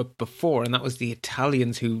Europe before, and that was the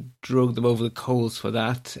Italians who drug them over the coals for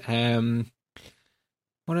that.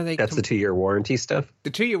 What are they? That's the 2-year warranty stuff?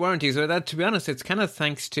 The 2-year warranty. So that, to be honest, it's kind of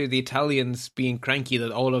thanks to the Italians being cranky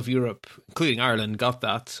that all of Europe, including Ireland, got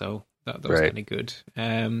that. So that was kind of good.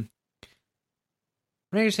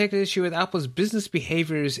 Regulators take the issue with Apple's business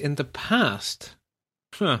behaviors in the past.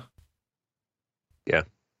 Huh. Yeah.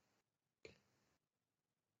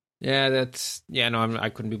 Yeah, I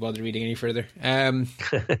couldn't be bothered reading any further.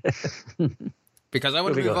 Because I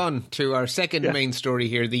want to move on to our second main story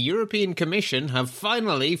here. The European Commission have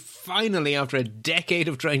finally, after a decade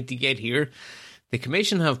of trying to get here, the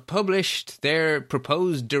Commission have published their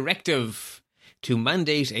proposed directive to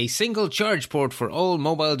mandate a single charge port for all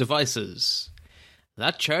mobile devices.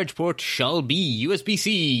 That charge port shall be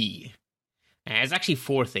USB-C. There's actually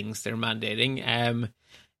 4 things they're mandating.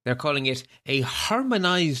 They're calling it a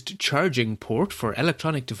harmonized charging port for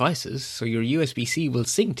electronic devices, so your USB-C will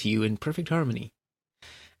sync to you in perfect harmony.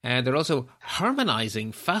 They're also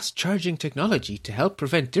harmonizing fast charging technology to help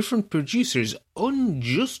prevent different producers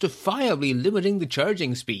unjustifiably limiting the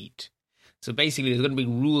charging speed. So basically, there's going to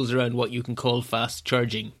be rules around what you can call fast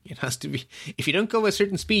charging. It has to be, if you don't go a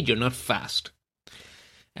certain speed, you're not fast.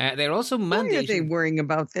 They're also mandating... Why are they worrying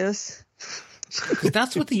about this? Because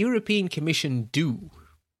that's what the European Commission do.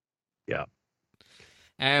 Yeah.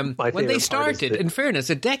 When they started, in fairness,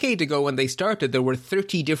 a decade ago when they started, there were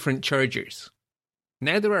 30 different chargers.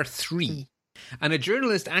 Now there are 3. And a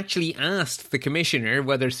journalist actually asked the commissioner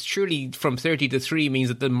whether surely from 30 to 3 means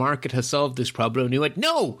that the market has solved this problem. And he went,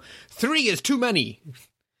 no, 3 is too many.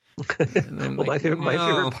 Well, my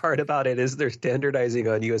favorite part about it is they're standardizing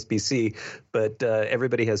on USB-C, but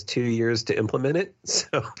everybody has 2 years to implement it.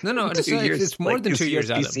 So no, it's more than 2 years.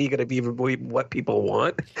 USB-C going to be what people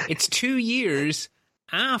want? It's 2 years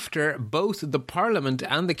after both the Parliament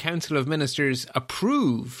and the Council of Ministers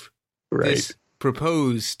approve this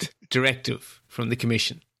proposed directive from the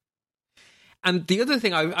Commission. And the other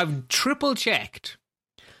thing, I've triple checked,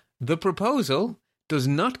 the proposal does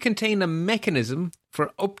not contain a mechanism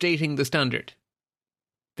for updating the standard.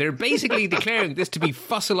 They're basically declaring this to be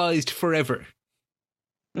fossilized forever.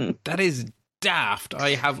 That is daft.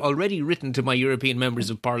 I have already written to my European members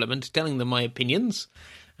of Parliament telling them my opinions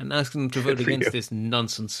and asking them to vote against this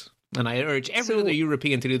nonsense. And I urge every other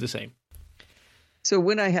European to do the same. So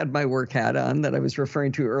when I had my work hat on that I was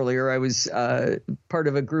referring to earlier, I was part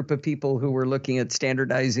of a group of people who were looking at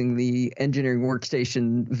standardizing the engineering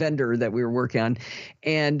workstation vendor that we were working on.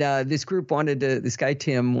 And this guy,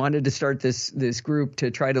 Tim, wanted to start this group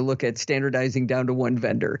to try to look at standardizing down to one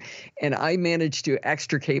vendor. And I managed to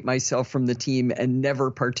extricate myself from the team and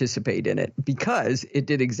never participate in it because it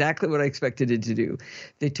did exactly what I expected it to do.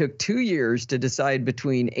 They took 2 years to decide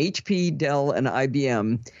between HP, Dell, and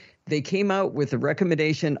IBM. They came out with a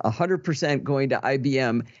recommendation 100% going to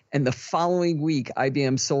IBM, and the following week,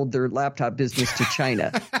 IBM sold their laptop business to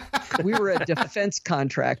China. We were a defense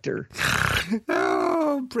contractor.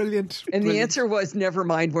 Oh, brilliant. And the answer was, never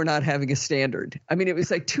mind, we're not having a standard. I mean, it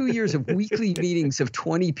was like 2 years of weekly meetings of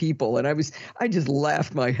 20 people, and I just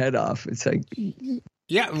laughed my head off. It's like...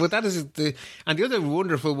 Yeah, well, that is the other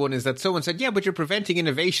wonderful one is that someone said, "Yeah, but you're preventing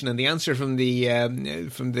innovation." And the answer from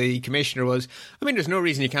the commissioner was, "I mean, there's no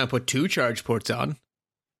reason you can't put 2 charge ports on."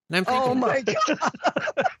 And I'm thinking, oh my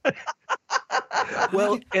god!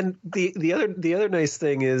 Well, and the other nice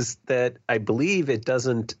thing is that I believe it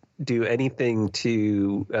doesn't do anything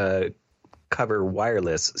to cover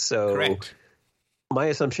wireless. So. Correct. My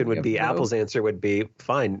assumption would be Apple's answer would be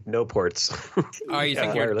fine, no ports. Oh, you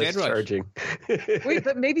think you're dead right? Charging. Wait,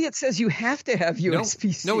 but maybe it says you have to have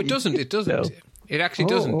USB-C. No, it doesn't. It doesn't. No. It actually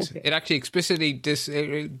doesn't. Okay. It actually explicitly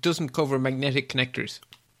it doesn't cover magnetic connectors.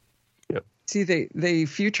 Yep. See, they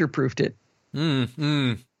future-proofed it.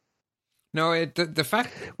 No, the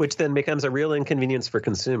fact... Which then becomes a real inconvenience for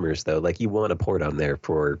consumers, though. Like, you want a port on there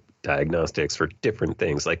for diagnostics, for different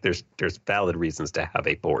things. Like, there's valid reasons to have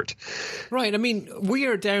a port. Right. I mean, we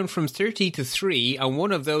are down from 30 to 3, and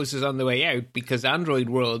one of those is on the way out because Android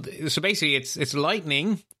World... So basically, it's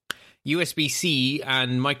Lightning, USB-C,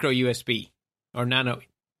 and micro USB. Or nano.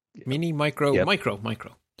 Mini, micro, yep. micro.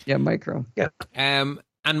 Yeah, micro. Yeah.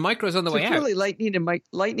 And micro's on the way out. Clearly,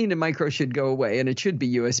 Lightning and micro should go away, and it should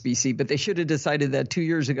be USB-C. But they should have decided that 2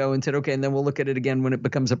 years ago and said, okay, and then we'll look at it again when it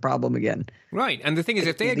becomes a problem again. Right. And the thing is,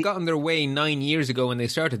 if they had gotten their way 9 years ago when they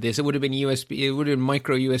started this, it would have been USB. It would have been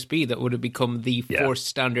micro USB that would have become the forced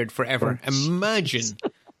standard forever. Imagine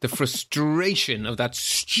the frustration of that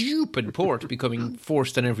stupid port becoming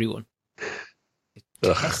forced on everyone.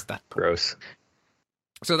 Test that port. Gross.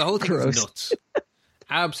 So the whole thing is nuts.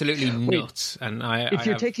 Absolutely nuts. And if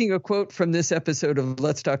you're taking a quote from this episode of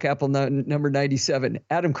Let's Talk Apple number 97,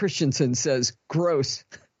 Adam Christensen says, gross.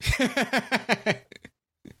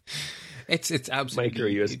 It's absolutely... Micro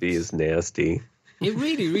USB is nasty. It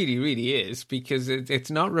really, really, really is because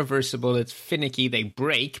it's not reversible. It's finicky. They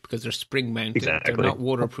break because they're spring mounted. Exactly. They're not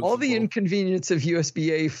waterproof. All the inconvenience of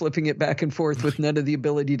USB-A flipping it back and forth with none of the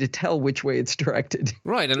ability to tell which way it's directed.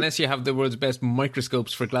 Right, unless you have the world's best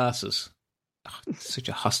microscopes for glasses. Oh, it's such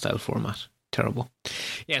a hostile format. Terrible.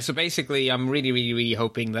 Yeah, so basically I'm really, really, really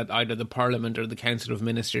hoping that either the Parliament or the Council of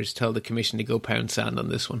Ministers tell the Commission to go pound sand on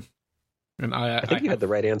this one. And I think you had the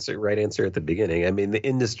right answer at the beginning. I mean, the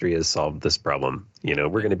industry has solved this problem. You know,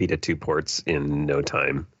 we're going to be to 2 ports in no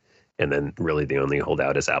time. And then really the only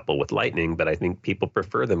holdout is Apple with Lightning. But I think people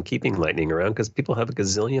prefer them keeping Lightning around because people have a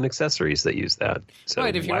gazillion accessories that use that. So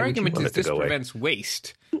right, if your argument is this prevents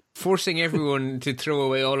waste, forcing everyone to throw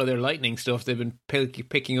away all of their Lightning stuff they've been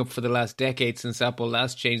picking up for the last decade since Apple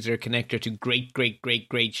last changed their connector to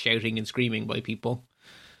great shouting and screaming by people.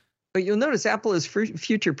 But you'll notice Apple is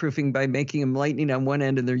future-proofing by making them Lightning on one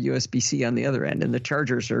end and their USB-C on the other end, and the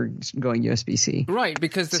chargers are going USB-C. Right,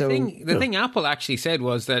 because the thing Apple actually said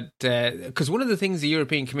was that because one of the things the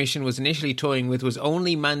European Commission was initially toying with was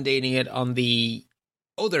only mandating it on the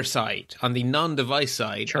other side, on the non-device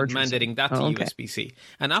side, mandating that to USB-C.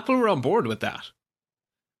 And Apple were on board with that.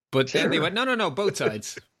 But then they went, no, both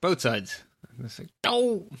sides. Both sides. And it's like,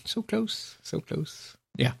 oh, so close.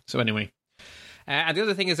 Yeah, so anyway. And the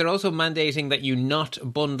other thing is they're also mandating that you not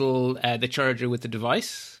bundle the charger with the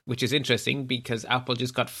device, which is interesting because Apple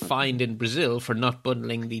just got fined in Brazil for not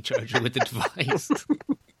bundling the charger with the device.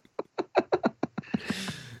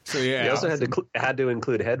 So yeah, you also had to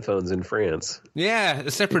include headphones in France. Yeah,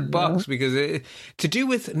 a separate box because to do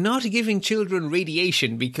with not giving children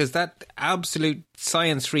radiation, because that absolute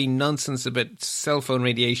science-free nonsense about cell phone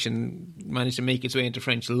radiation managed to make its way into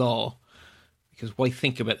French law. Because why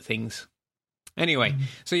think about things? Anyway,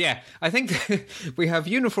 so yeah, I think we have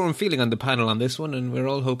uniform feeling on the panel on this one, and we're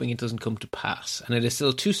all hoping it doesn't come to pass. And it is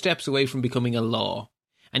still 2 steps away from becoming a law.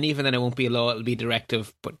 And even then, it won't be a law; it'll be a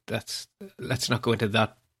directive. But let's not go into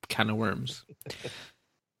that can of worms.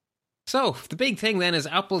 So the big thing then is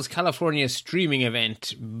Apple's California streaming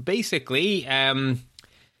event. Basically,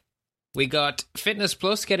 we got Fitness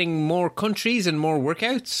Plus getting more countries and more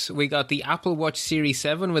workouts. We got the Apple Watch Series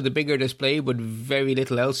 7 with a bigger display, but very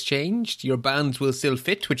little else changed. Your bands will still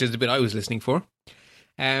fit, which is the bit I was listening for.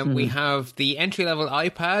 We have the entry-level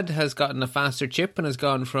iPad has gotten a faster chip and has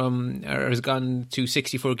gone to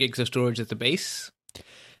 64 gigs of storage at the base.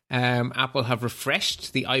 Apple have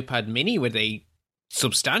refreshed the iPad mini with a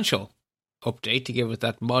substantial update to give it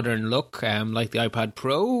that modern look, like the iPad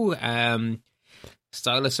Pro.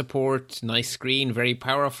 Stylus support, nice screen, very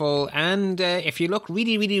powerful. And if you look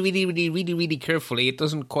really carefully, it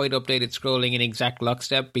doesn't quite update its scrolling in exact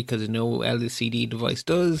lockstep because no LCD device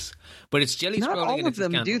does. But it's jelly Not scrolling. all of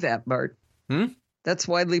them do that, Bart. That's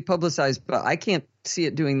widely publicized, but I can't see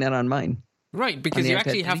it doing that on mine. Right, because you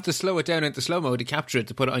actually have to slow it down into slow-mo to capture it,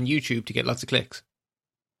 to put it on YouTube to get lots of clicks.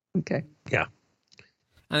 Okay. Yeah.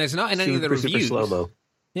 And it's not in any of the reviews. Super slow-mo.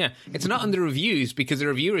 Yeah, it's not in the reviews because the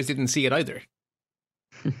reviewers didn't see it either.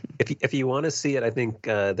 If you want to see it, I think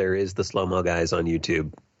there is the slow-mo guys on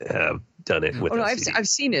YouTube have done it with I've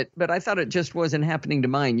seen it, but I thought it just wasn't happening to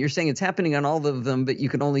mine. You're saying it's happening on all of them, but you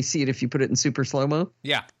can only see it if you put it in super slow-mo?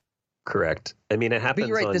 Yeah. Correct. I mean, it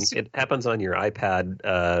happens it happens on your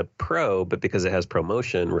iPad Pro, but because it has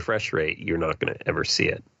ProMotion refresh rate, you're not going to ever see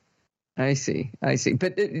it. I see.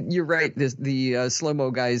 But you're right. The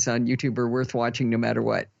slow-mo guys on YouTube are worth watching no matter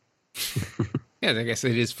what. Yeah, I guess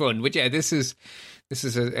it is fun. But yeah, this is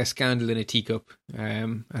a scandal in a teacup,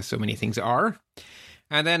 as so many things are.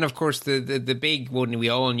 And then, of course, the big one we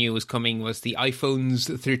all knew was coming was the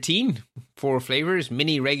iPhones 13, 4 flavors,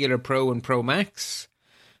 Mini, Regular, Pro, and Pro Max.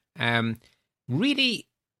 Really,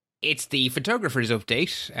 it's the photographer's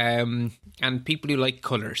update, and people who like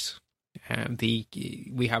colors.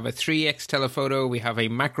 We have a 3x telephoto, we have a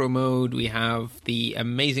macro mode, we have the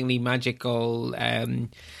amazingly magical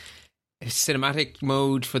cinematic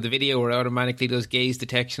mode for the video where it automatically does gaze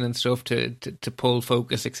detection and stuff to pull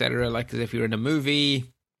focus, etc., like as if you're in a movie.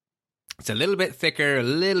 It's a little bit thicker, a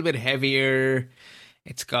little bit heavier.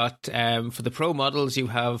 It's got, for the Pro models, you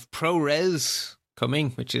have ProRes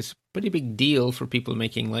coming, which is a pretty big deal for people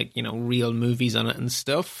making real movies on it and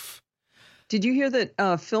stuff. Did you hear that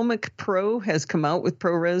Filmic Pro has come out with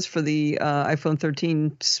ProRes for the iPhone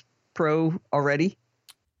 13 Pro already?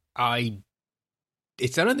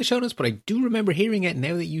 It's not in the show notes, but I do remember hearing it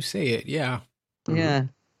now that you say it. Yeah. Yeah.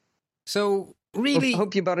 So really, I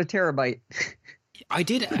hope you bought a terabyte. I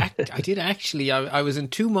did actually. I was in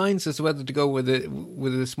two minds as to whether to go with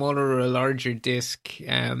a smaller or a larger disc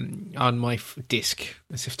on my disc,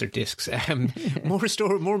 as if they're discs.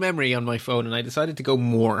 More memory on my phone, and I decided to go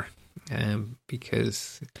more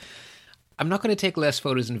because I'm not going to take less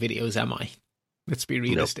photos and videos, am I? Let's be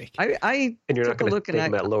realistic. Nope. I and you're not going to take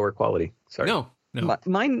them at lower quality. Sorry. No.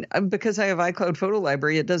 Mine, because I have iCloud Photo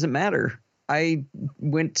Library, it doesn't matter. I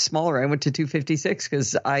went smaller. I went to 256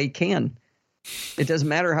 because I can. It doesn't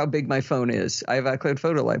matter how big my phone is. I have iCloud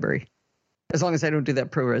Photo Library. As long as I don't do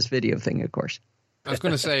that ProRes video thing, of course. I was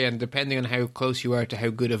going to say, and depending on how close you are to how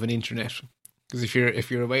good of an internet. Because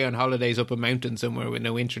if you're away on holidays up a mountain somewhere with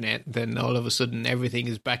no internet, then all of a sudden everything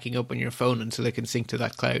is backing up on your phone until it can sync to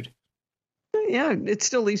that cloud. Yeah, it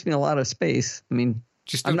still leaves me a lot of space. I mean,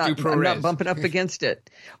 just I'm do ProRes. I'm not bumping up against it.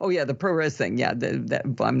 Oh yeah, the ProRes thing. Yeah,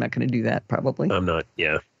 I'm not going to do that probably. I'm not.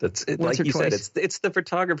 Yeah, that's it, like you said. It's the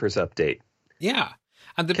photographer's update. Yeah.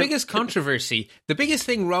 And the biggest controversy, the biggest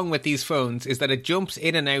thing wrong with these phones is that it jumps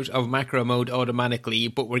in and out of macro mode automatically,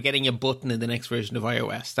 but we're getting a button in the next version of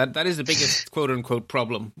iOS. That is the biggest quote-unquote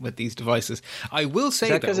problem with these devices. I will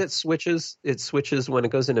say, because it switches when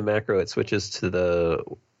it goes into macro, it switches to the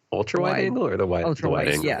ultra-wide angle or the wide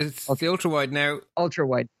angle? Yeah, it's the ultra-wide now.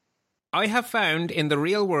 Ultra-wide. I have found in the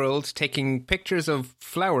real world, taking pictures of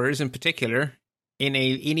flowers in particular, in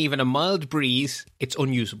even a mild breeze, it's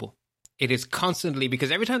unusable. It is constantly,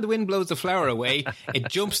 because every time the wind blows the flower away, it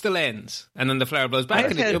jumps the lens. And then the flower blows back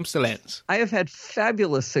and it jumps the lens. I have had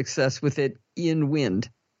fabulous success with it in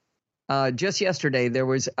wind. Just yesterday, there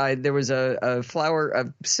was a flower,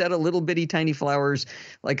 a set of little bitty tiny flowers,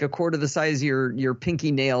 like a quarter the size of your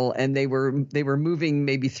pinky nail, and they were moving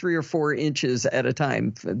maybe 3 or 4 inches at a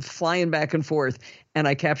time, flying back and forth. And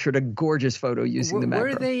I captured a gorgeous photo using the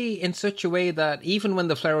macro. Were they in such a way that even when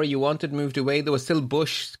the flower you wanted moved away, there was still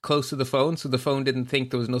bush close to the phone, so the phone didn't think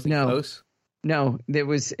there was nothing close? No, it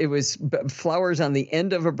was flowers on the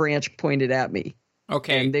end of a branch pointed at me.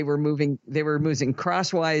 Okay. And they were moving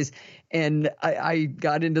crosswise, and I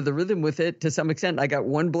got into the rhythm with it to some extent. I got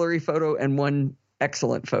one blurry photo and one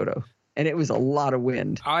excellent photo, and it was a lot of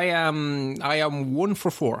wind. I am 1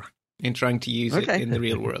 for 4 in trying to use it in the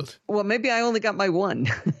real world. Well, maybe I only got my one.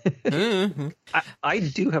 Mm-hmm. I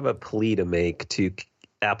do have a plea to make to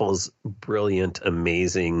Apple's brilliant,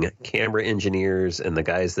 amazing camera engineers and the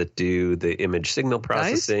guys that do the image signal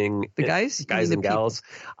processing. Guys and gals.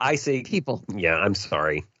 I say people. Yeah, I'm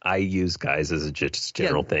sorry. I use guys as a just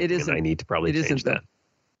general thing, and I need to probably change that.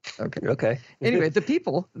 Okay. Anyway, the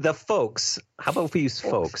people. The folks. How about we use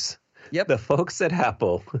folks? Yep. The folks at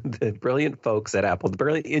Apple, the brilliant folks at Apple, the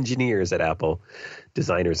brilliant engineers at Apple,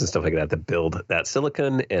 designers and stuff like that build that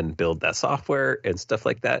silicon and build that software and stuff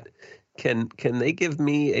like that. Can they give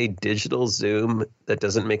me a digital zoom that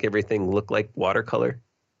doesn't make everything look like watercolor?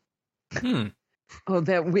 Oh,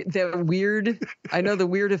 that weird. I know the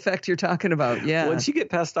weird effect you're talking about. Yeah. Once you get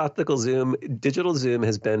past optical zoom, digital zoom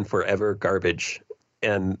has been forever garbage.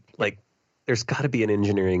 And there's got to be an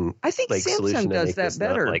engineering Samsung solution does that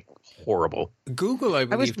better. Not, horrible. Google, I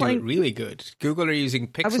believe, do it really good. Google are using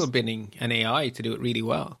pixel binning and AI to do it really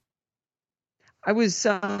well. I was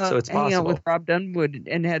so it's hanging out with Rob Dunwood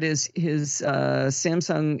and had his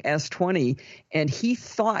Samsung S20, and he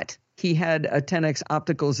thought he had a 10x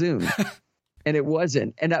optical zoom, and it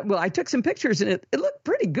wasn't. And I took some pictures, and it looked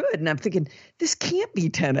pretty good. And I'm thinking, this can't be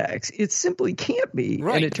 10x. It simply can't be.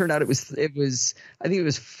 Right. And it turned out it was I think it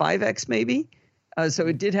was 5x maybe. So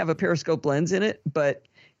it did have a periscope lens in it, but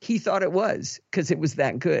he thought it was because it was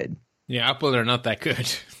that good. Yeah, Apple are not that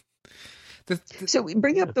good. So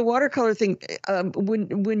bring up the watercolor thing.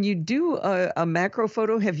 When you do a macro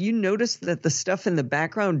photo, have you noticed that the stuff in the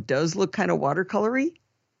background does look kind of watercolory?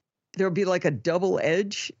 There'll be like a double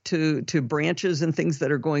edge to branches and things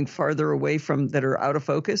that are going farther away from that are out of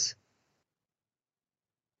focus.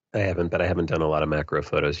 I haven't done a lot of macro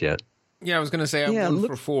photos yet. Yeah, I was going to say I'm 1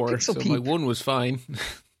 for 4, so my one was fine.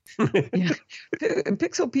 Yeah.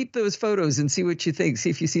 Pixel peep those photos and see what you think. See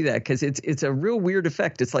if you see that, because it's a real weird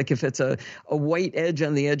effect. It's like if it's a white edge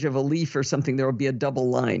on the edge of a leaf or something, there will be a double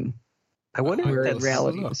line. I wonder if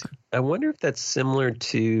reality is. I wonder if that's similar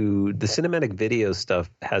to the cinematic video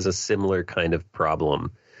stuff. Has a similar kind of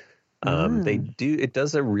problem. It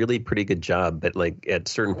does a really pretty good job, but at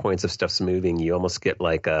certain points if stuff's moving, you almost get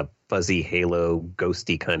like a fuzzy halo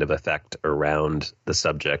ghosty kind of effect around the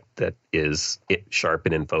subject that is sharp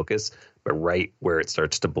and in focus, but right where it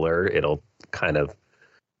starts to blur, it'll kind of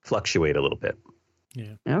fluctuate a little bit.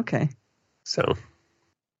 Yeah. Okay. So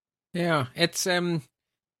yeah, it's on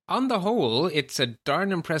the whole, it's a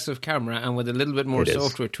darn impressive camera, and with a little bit more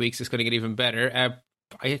software tweaks, it's going to get even better.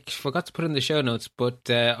 I forgot to put in the show notes, but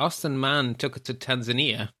Austin Mann took it to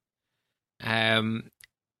Tanzania, and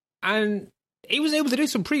he was able to do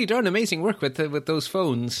some pretty darn amazing work with those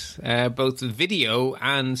phones, both video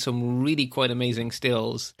and some really quite amazing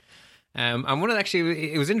stills. And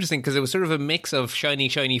it was interesting because it was sort of a mix of shiny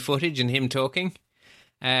footage and him talking,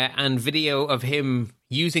 and video of him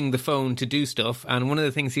using the phone to do stuff. And one of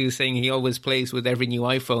the things he was saying he always plays with every new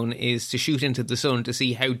iPhone is to shoot into the sun to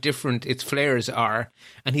see how different its flares are.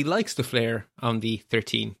 And he likes the flare on the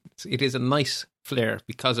 13. It is a nice flare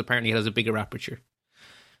because apparently it has a bigger aperture.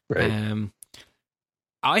 Right.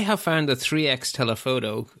 I have found the 3x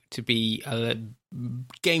telephoto to be a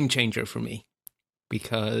game changer for me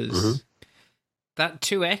because that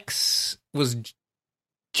 2x was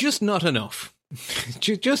just not enough.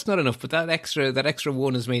 Just not enough, but that extra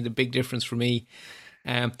one has made a big difference for me.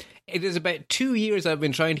 It is about 2 years I've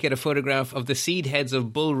been trying to get a photograph of the seed heads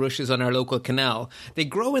of bulrushes on our local canal. They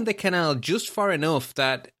grow in the canal just far enough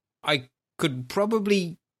that I could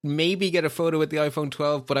probably maybe get a photo with the iPhone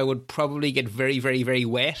 12, but I would probably get very, very, very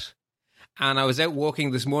wet. And I was out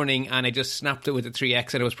walking this morning and I just snapped it with the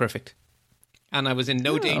 3X and it was perfect. And I was in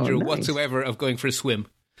no danger whatsoever of going for a swim.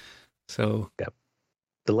 So, yeah.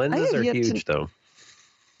 The lenses are huge, though.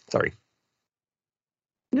 Sorry.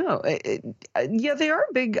 No, yeah, they are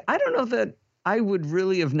big. I don't know that I would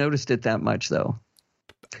really have noticed it that much, though.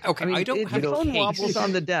 Okay, I don't have the phone a case. wobbles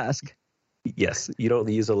on the desk. Yes, you don't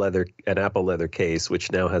use an Apple leather case,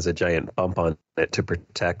 which now has a giant bump on it to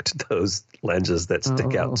protect those lenses that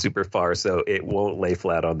stick out super far, so it won't lay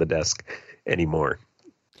flat on the desk anymore.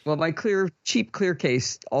 Well, my cheap clear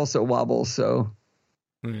case also wobbles, so.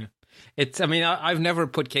 Yeah. I've never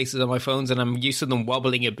put cases on my phones, and I'm used to them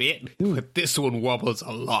wobbling a bit, but this one wobbles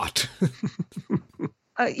a lot.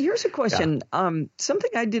 Here's a question. Yeah.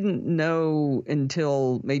 Something I didn't know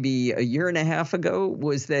until maybe a year and a half ago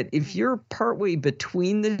was that if you're partway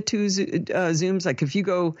between the two zooms, like if you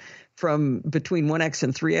go from between 1x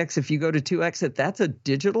and 3x, if you go to 2x, that's a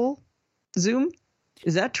digital zoom.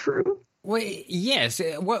 Is that true? Well, yes.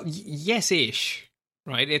 Well, yes-ish.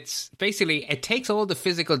 Right? It's basically, it takes all the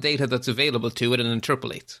physical data that's available to it and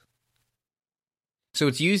interpolates. So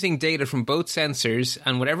it's using data from both sensors,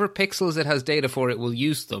 and whatever pixels it has data for, it will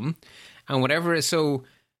use them. And so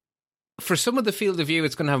for some of the field of view,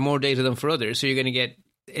 it's going to have more data than for others. So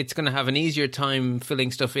it's going to have an easier time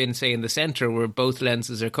filling stuff in, say, in the center where both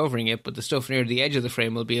lenses are covering it, but the stuff near the edge of the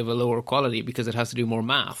frame will be of a lower quality because it has to do more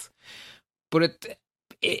math. But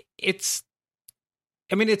it's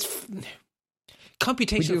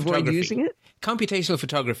computational photography. Using it? Computational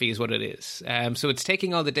photography is what it is. So it's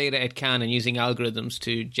taking all the data it can and using algorithms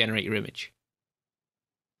to generate your image.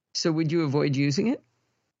 So would you avoid using it?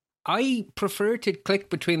 I prefer to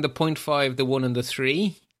click between the 0.5, the 1, and the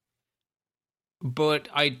 3. But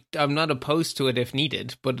I'm not opposed to it if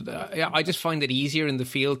needed. But I just find it easier in the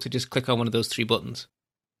field to just click on one of those 3 buttons.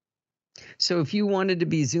 So if you wanted to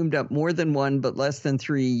be zoomed up more than 1 but less than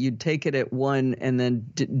 3, you'd take it at 1 and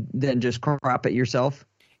then just crop it yourself?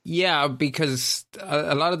 Yeah, because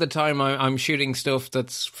a lot of the time I'm shooting stuff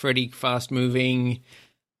that's pretty fast moving.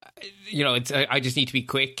 I just need to be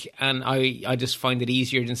quick, and I just find it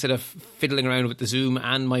easier instead of fiddling around with the zoom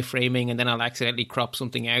and my framing, and then I'll accidentally crop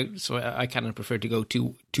something out. So I kind of prefer to go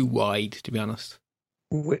too wide, to be honest.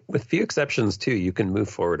 With few exceptions, too, you can move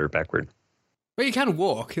forward or backward. Well, you can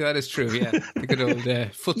walk. That is true, yeah. The good old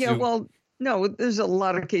foot zoom. Yeah, well, no, there's a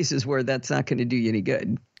lot of cases where that's not going to do you any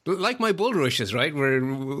good. Like my bull rushes, right? Where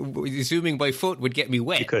zooming by foot would get me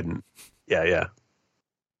wet. You couldn't. Yeah.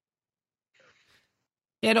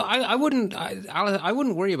 Yeah, no, I wouldn't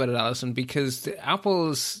worry about it, Alison, because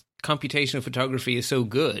Apple's computational photography is so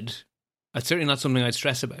good. It's certainly not something I'd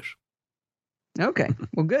stress about. Okay,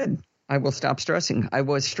 well, good. I will stop stressing. I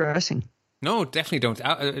was stressing. No, definitely don't.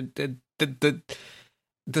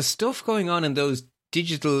 The stuff going on in those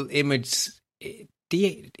digital image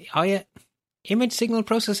signal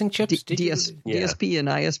processing chips, DSP and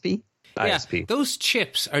ISP. Yeah, those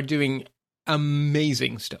chips are doing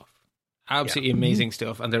amazing stuff. Absolutely amazing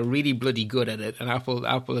stuff, and they're really bloody good at it. And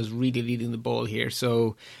Apple is really leading the ball here.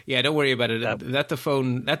 So yeah, don't worry about it. Let the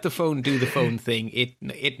phone do the phone thing.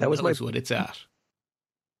 It knows what it's at.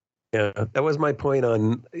 Yeah, that was my point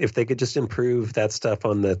on if they could just improve that stuff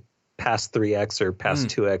on the past 3x or past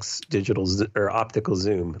 2x digital or optical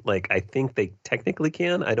zoom. Like, I think they technically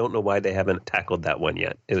can. I don't know why they haven't tackled that one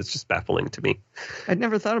yet. It was just baffling to me. I'd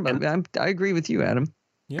never thought about it. I agree with you, Adam.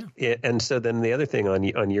 Yeah. And so then the other thing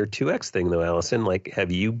on your 2x thing, though, Alison, like, have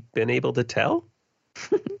you been able to tell?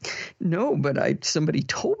 No, but somebody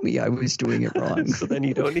told me I was doing it wrong. So then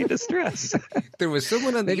you don't need to stress. There was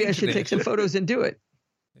someone on the Maybe internet. I should take some photos and do it.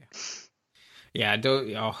 Yeah,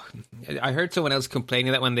 I heard someone else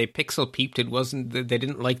complaining that when they pixel peeped, they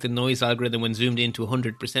didn't like the noise algorithm when zoomed into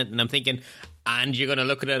 100%. And I'm thinking, and you're going to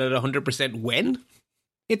look at it at 100% when?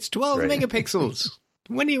 It's 12 megapixels.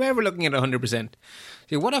 When are you ever looking at 100%?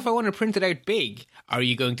 So what if I want to print it out big? Are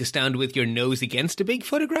you going to stand with your nose against a big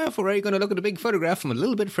photograph, or are you going to look at a big photograph from a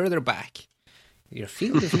little bit further back? Your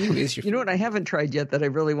field of view is your... You know what I haven't tried yet that I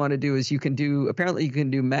really want to do is you can do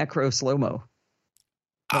macro slow-mo.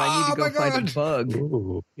 But I need to go find a bug.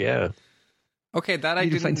 Ooh, yeah. Okay, that I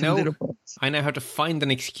didn't know. I now have to find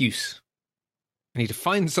an excuse. I need to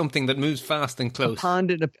find something that moves fast and close. A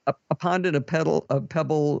pond and a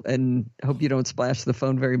pebble, and hope you don't splash the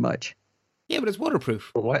phone very much. Yeah, but it's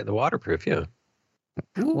waterproof. Why the waterproof? Yeah,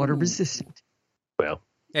 water resistant. Well,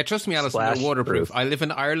 yeah, trust me, Alison, they're waterproof. I live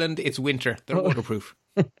in Ireland. It's winter. They're waterproof.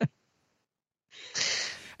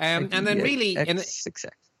 And then really,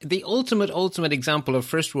 the ultimate example of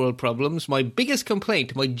first world problems, my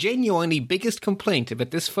genuinely biggest complaint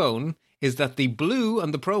about this phone is that the blue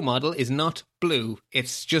on the Pro model is not blue.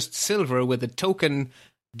 It's just silver with a token,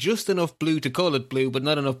 just enough blue to call it blue, but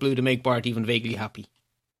not enough blue to make Bart even vaguely happy.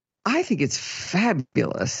 I think it's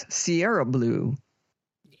fabulous. Sierra blue.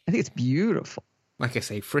 I think it's beautiful. Like I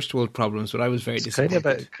say, first world problems, but I was very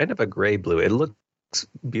disappointed. Kind of a gray blue. It looks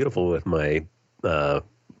beautiful with my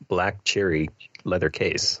black cherry leather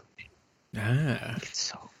case. It's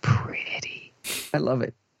so pretty. I love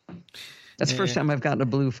it. That's the first time I've gotten a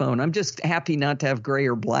blue phone. I'm just happy not to have gray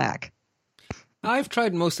or black. I've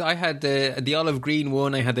tried most. I had the olive green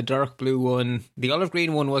one. I had the dark blue one. The olive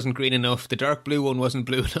green one wasn't green enough. The dark blue one wasn't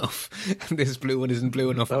blue enough. This blue one isn't blue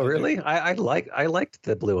enough. Oh, really? I liked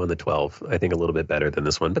the blue on the 12. I think a little bit better than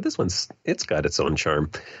this one. But this it's got its own charm.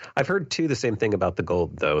 I've heard too the same thing about the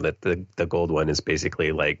gold though. That the gold one is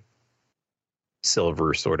basically like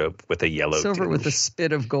silver, sort of with a yellow. Silver tinge. with a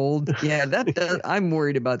spit of gold. Yeah, I'm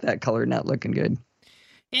worried about that color not looking good.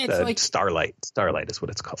 Yeah, it's like starlight. Starlight is what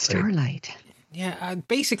it's called. Starlight. Yeah,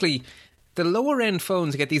 basically, the lower end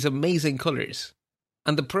phones get these amazing colors,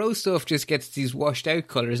 and the Pro stuff just gets these washed out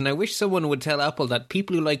colors. And I wish someone would tell Apple that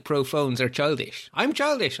people who like Pro phones are childish. I'm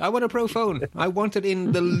childish. I want a Pro phone. I want it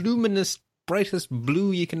in the luminous, brightest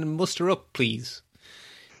blue you can muster up, please.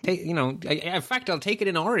 In fact, I'll take it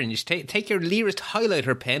in orange. Take your Lyris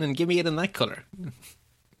highlighter pen and give me it in that color.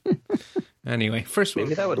 Anyway, first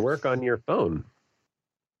maybe that would work on your phone.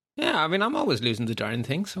 Yeah, I mean, I'm always losing the darn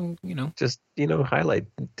thing, so, Just, take a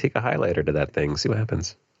highlighter to that thing, see what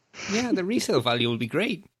happens. Yeah, the resale value will be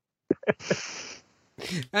great.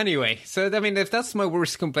 Anyway, so, I mean, if that's my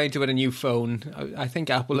worst complaint about a new phone, I think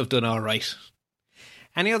Apple have done all right.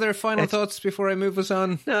 Any other final thoughts before I move us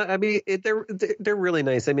on? No, I mean, they're really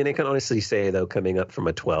nice. I mean, I can honestly say, though, coming up from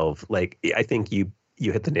a 12, like, I think you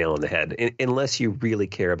hit the nail on the head. Unless you really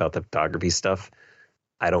care about the photography stuff,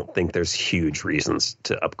 I don't think there's huge reasons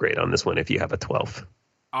to upgrade on this one if you have a 12.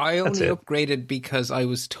 I only upgraded because I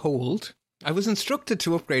was told. I was instructed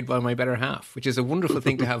to upgrade by my better half, which is a wonderful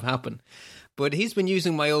thing to have happen. But he's been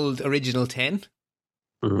using my old original 10,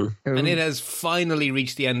 and it has finally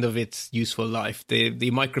reached the end of its useful life.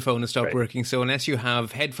 The microphone has stopped working, so unless you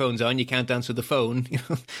have headphones on, you can't answer the phone.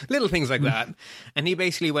 Little things like that. And he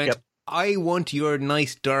basically went, I want your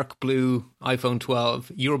nice dark blue iPhone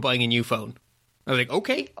 12. You're buying a new phone. I was like,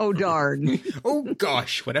 okay. Oh, darn. Oh,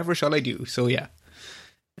 gosh. Whatever shall I do? So, yeah.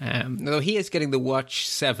 No, he is getting the Watch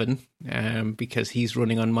 7 because he's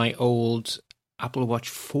running on my old Apple Watch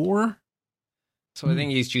 4. So I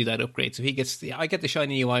think he's due that upgrade. So I get the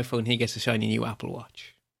shiny new iPhone, he gets the shiny new Apple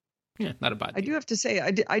Watch. Yeah, not a bad deal. I do have to say,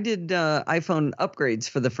 I did iPhone upgrades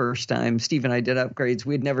for the first time. Steve and I did upgrades.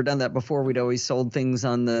 We'd never done that before. We'd always sold things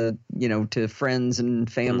on the, to friends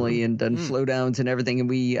and family and done flow downs and everything.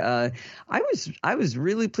 And I was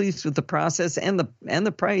really pleased with the process and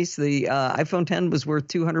the price. The iPhone 10 was worth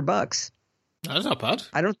 $200. That's not bad.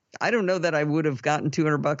 I don't know that I would have gotten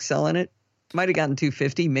 $200 selling it. Might have gotten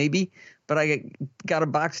 $250 maybe, but I got a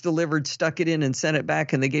box delivered, stuck it in, and sent it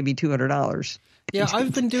back, and they gave me $200. Yeah,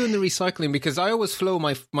 I've been doing the recycling because I always flow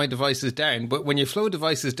my devices down, but when you flow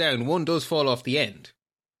devices down, one does fall off the end.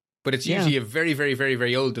 But it's usually a very, very, very,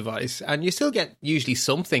 very old device, and you still get usually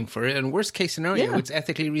something for it, and worst case scenario, it's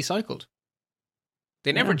ethically recycled.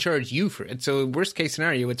 They never charge you for it, so worst case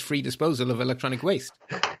scenario, it's free disposal of electronic waste.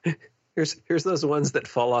 Here's those ones that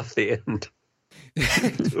fall off the end.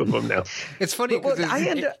 Two of them now. It's funny because I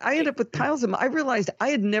end up with piles of them. I realized I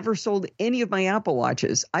had never sold any of my Apple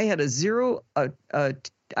Watches. I had a 0. I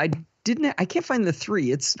can't find the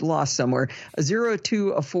 3. It's lost somewhere. A 0, a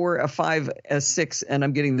 2, a 4, a 5, a 6, and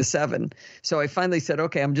I'm getting the 7. So I finally said,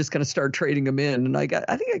 okay, I'm just going to start trading them in. And I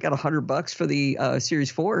think I got $100 for the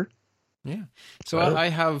Series 4. Yeah. So I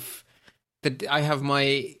have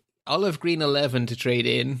my olive green 11 to trade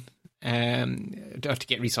in. To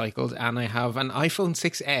get recycled, and I have an iPhone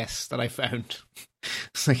 6S that I found.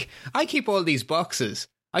 It's like, I keep all these boxes.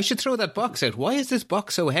 I should throw that box out. Why is this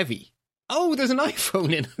box so heavy? Oh, there's an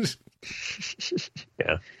iPhone in it.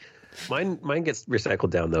 Yeah. Mine gets recycled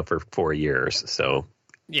down, though, for 4 years. So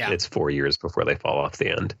it's 4 years before they fall off the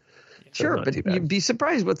end. So sure, but you'd be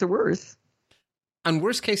surprised what they're worth. And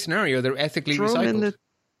worst case scenario, they're ethically recycled.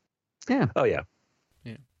 Oh, yeah.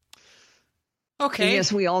 Okay. And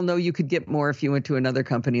yes, we all know you could get more if you went to another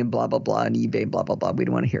company and blah, blah, blah, and eBay, blah, blah, blah. We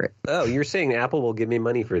don't want to hear it. Oh, you're saying Apple will give me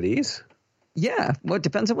money for these? Yeah. Well, it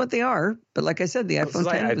depends on what they are. But like I said, the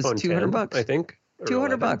iPhone 10 was $200. I think.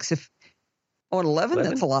 $200. If on 11,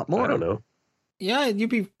 that's a lot more. I don't know. Yeah, you'd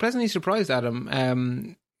be pleasantly surprised, Adam.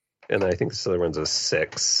 And I think this other one's a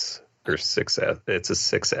 6 or 6S. It's a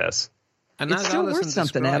 6S. And it's still worth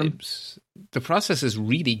something, Adam. The process is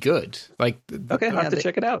really good. Okay, I'll have to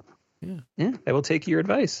check it out. Yeah. I will take your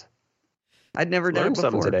advice. I'd never done it before.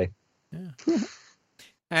 Something today.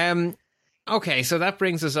 Yeah. Okay, so that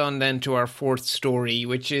brings us on then to our fourth story,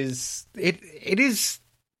 which is it is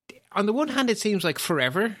on the one hand it seems like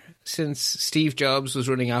forever since Steve Jobs was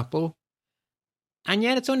running Apple, and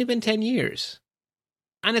yet it's only been 10 years,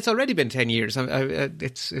 and it's already been 10 years.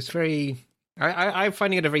 It's very I'm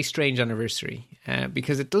finding it a very strange anniversary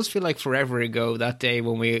because it does feel like forever ago, that day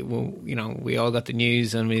when we all got the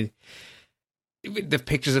news and the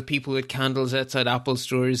pictures of people with candles outside Apple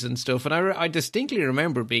stores and stuff. And I distinctly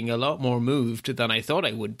remember being a lot more moved than I thought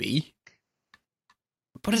I would be.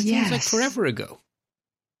 But it seems like forever ago.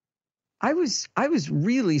 I was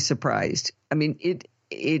really surprised. I mean,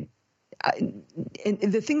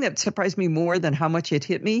 and the thing that surprised me more than how much it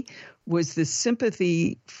hit me was the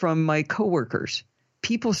sympathy from my coworkers.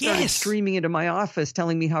 People started streaming into my office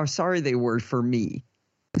telling me how sorry they were for me.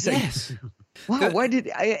 It's like, wow, why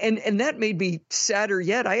did I? And that made me sadder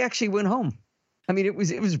yet. I actually went home. I mean, it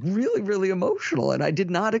was really, really emotional, and I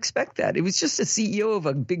did not expect that. It was just a CEO of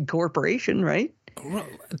a big corporation, right?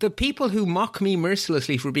 The people who mock me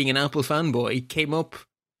mercilessly for being an Apple fanboy came up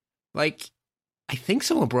like, I think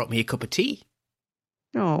someone brought me a cup of tea.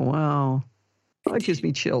 Oh, wow. That gives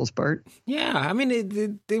me chills, Bart. Yeah, I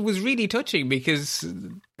mean, it was really touching because,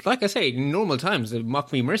 like I say, in normal times, they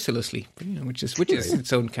mock me mercilessly, which is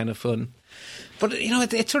its own kind of fun. But,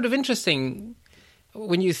 it's sort of interesting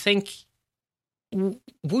when you think,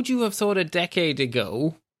 would you have thought a decade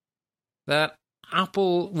ago that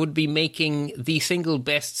Apple would be making the single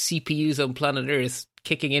best CPUs on planet Earth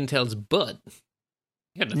kicking Intel's butt?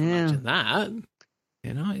 You can't imagine that.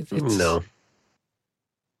 No.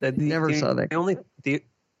 Never saw that.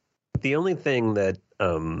 The only thing that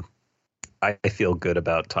I feel good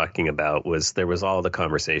about talking about was there was all the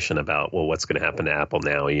conversation about, well, what's going to happen to Apple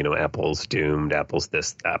now? Apple's doomed, Apple's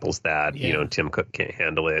this, Apple's that. Yeah. Tim Cook can't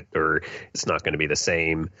handle it, or it's not going to be the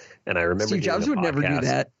same. And I remember Steve Jobs would never do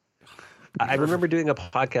that. I remember doing a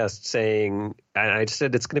podcast saying, I just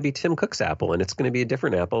said it's going to be Tim Cook's Apple, and it's going to be a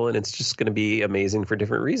different Apple, and it's just going to be amazing for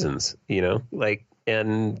different reasons,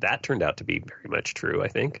 and that turned out to be very much true, I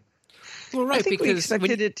think. Well, right, I think we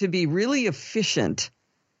expected it to be really efficient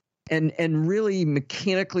and really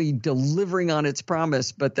mechanically delivering on its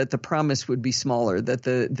promise, but that the promise would be smaller, that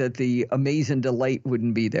the amazing delight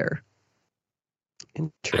wouldn't be there.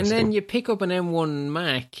 Interesting. And then you pick up an M1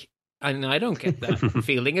 Mac, and I don't get that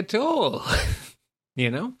feeling at all.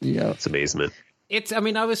 Yeah, it's amazement.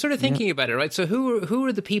 I was sort of thinking about it, right? So who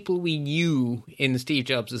are the people we knew in Steve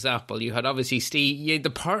Jobs' Apple? You had obviously the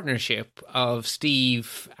partnership of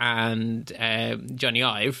Steve and Johnny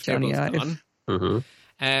Ive. Johnny Ive.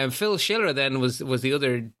 Mm-hmm. Phil Schiller then was the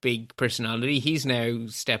other big personality. He's now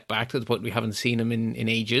stepped back to the point we haven't seen him in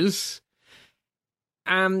ages.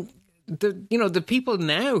 The people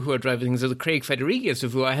now who are driving things are the Craig Federighi's,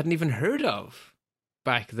 of who I hadn't even heard of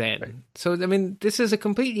back then. Right. So, I mean, this is a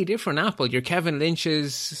completely different Apple. Your Kevin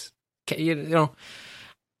Lynch's, and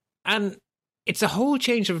it's a whole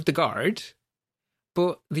change of the guard,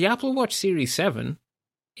 but the Apple Watch Series 7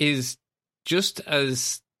 is just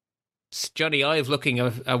as Johnny Ive looking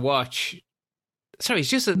a watch. Sorry, it's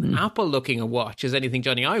just an Apple looking a watch as anything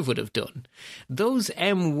Johnny Ive would have done. Those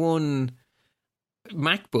M1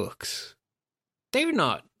 MacBooks, they're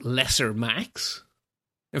not lesser Macs.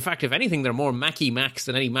 In fact, if anything, they're more Mackie Macs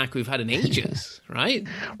than any Mac we've had in ages, right?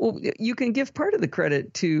 Well, you can give part of the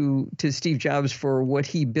credit to Steve Jobs for what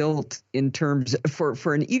he built in terms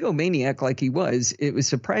for an egomaniac like he was. It was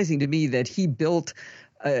surprising to me that he built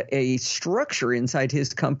a structure inside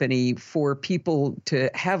his company for people to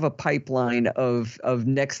have a pipeline of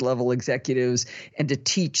next level executives and to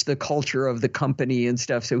teach the culture of the company and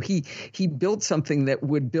stuff. So he built something that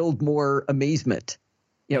would build more amazement.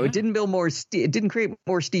 It didn't build more. It didn't create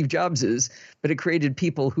more Steve Jobses, but it created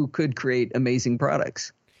people who could create amazing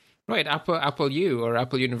products. Right, Apple U or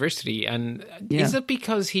Apple University, and is it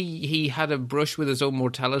because he had a brush with his own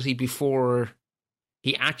mortality before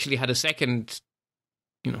he actually had a second,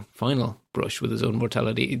 final brush with his own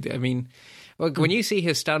mortality? I mean, when you see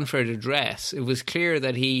his Stanford address, it was clear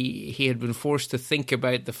that he had been forced to think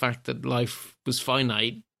about the fact that life was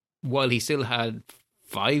finite while he still had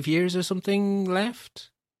 5 years or something left.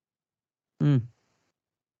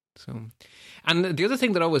 So, and the other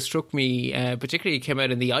thing that always struck me, particularly came out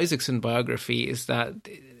in the Isaacson biography, is that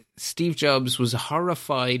Steve Jobs was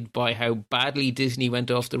horrified by how badly Disney went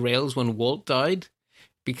off the rails when Walt died,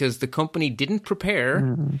 because the company didn't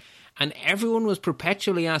prepare, and everyone was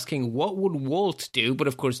perpetually asking, what would Walt do? But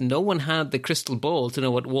of course, no one had the crystal ball to know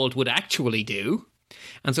what Walt would actually do.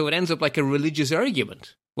 And so it ends up like a religious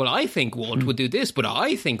argument. Well, I think Walt would do this, but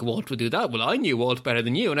I think Walt would do that. Well, I knew Walt better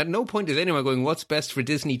than you. And at no point is anyone going, what's best for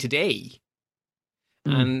Disney today?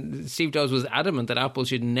 And Steve Jobs was adamant that Apple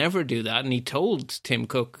should never do that. And he told Tim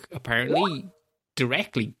Cook, apparently,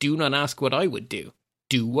 directly, do not ask what I would do.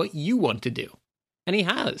 Do what you want to do. And he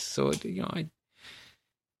has. So,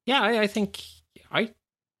 I think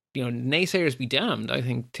naysayers be damned. I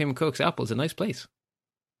think Tim Cook's Apple's a nice place.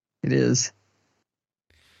 It is.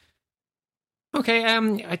 Okay,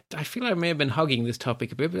 I feel I may have been hogging this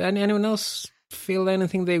topic a bit, but anyone else feel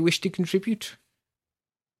anything they wish to contribute?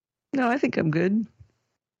 No, I think I'm good.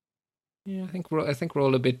 Yeah, I think we're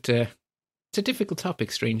all a bit. It's a difficult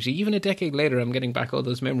topic, strangely. Even a decade later, I'm getting back all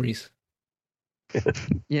those memories.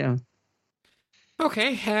 Yeah.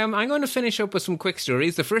 Okay, I'm going to finish up with some quick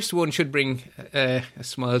stories. The first one should bring a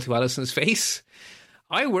smile to Alison's face.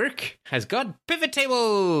 iWork has got pivot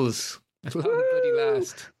tables. At long bloody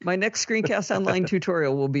last. My next Screencast Online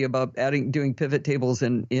tutorial will be about doing pivot tables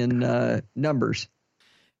in numbers.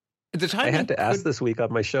 I had to ask this week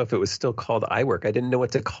on my show if it was still called iWork. I didn't know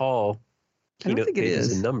what to call Keynote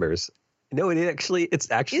pages and numbers. No, it still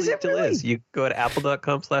is. You go to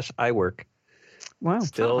apple.com/iWork. Wow.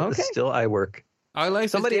 Still iWork. I like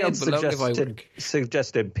somebody else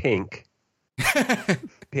suggested pink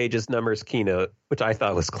pages, numbers, Keynote, which I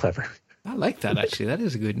thought was clever. I like that, actually. That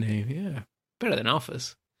is a good name, yeah. Better than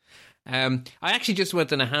Office. I actually just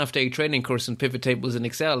went on a half-day training course in pivot tables in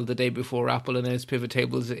Excel the day before Apple announced pivot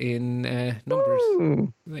tables in numbers.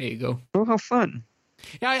 Ooh. There you go. Oh, how fun.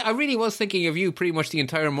 Yeah, I really was thinking of you pretty much the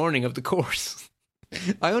entire morning of the course.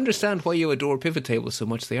 I understand why you adore pivot tables so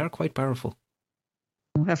much. They are quite powerful.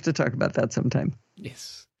 We'll have to talk about that sometime.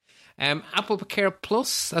 Yes. Apple Care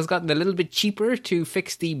Plus has gotten a little bit cheaper to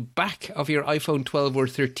fix the back of your iPhone 12 or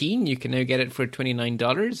 13. You can now get it for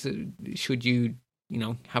 $29 should you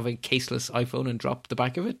have a caseless iPhone and drop the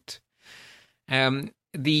back of it.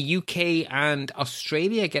 The UK and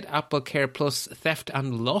Australia get Apple Care Plus theft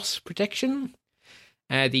and loss protection.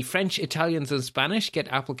 The French, Italians and Spanish get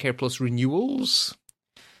Apple Care Plus renewals.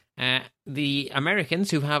 The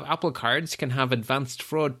Americans who have Apple cards can have advanced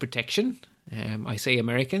fraud protection. I say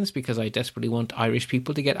Americans because I desperately want Irish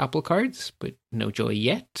people to get Apple cards, but no joy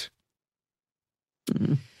yet.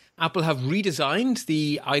 Mm. Apple have redesigned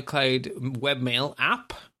the iCloud webmail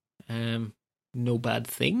app. No bad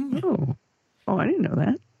thing. Oh, I didn't know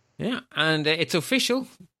that. Yeah, and it's official.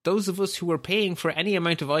 Those of us who are paying for any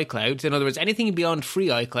amount of iCloud, in other words, anything beyond free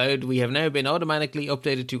iCloud, we have now been automatically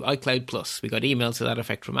updated to iCloud Plus. We got emails to that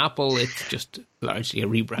effect from Apple. It's just largely a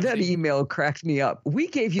rebranding. That email cracked me up. We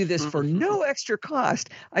gave you this for no extra cost.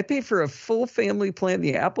 I paid for a full family plan,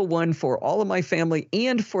 the Apple One, for all of my family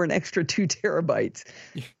and for an extra 2 terabytes.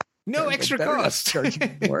 No extra cost. Charge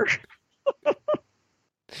more.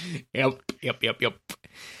 Yep.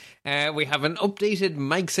 We have an updated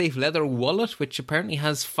MagSafe leather wallet, which apparently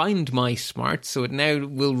has Find My Smart, so it now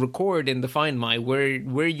will record in the Find My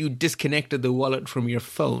where you disconnected the wallet from your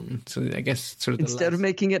phone. So I guess sort of instead of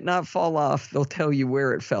making it not fall off, they'll tell you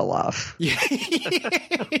where it fell off. Yeah.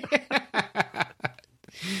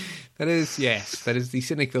 That is the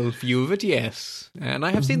cynical view of it, yes. And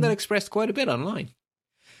I have seen that expressed quite a bit online.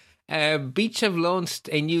 Beats have launched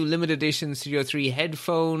a new limited edition Studio 3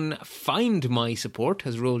 headphone. Find My support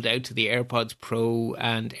has rolled out to the AirPods Pro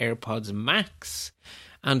and AirPods Max.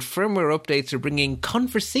 And firmware updates are bringing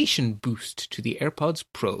Conversation Boost to the AirPods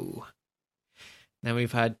Pro. Now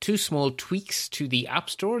we've had 2 small tweaks to the App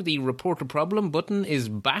Store. The Report a Problem button is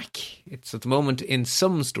back. It's at the moment in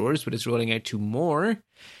some stores, but it's rolling out to more.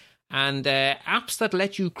 And apps that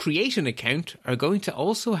let you create an account are going to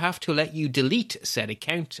also have to let you delete said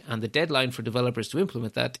account. And the deadline for developers to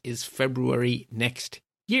implement that is February next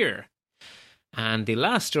year. And the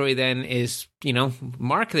last story then is,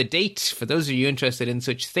 mark the date. For those of you interested in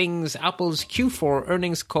such things, Apple's Q4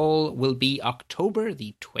 earnings call will be October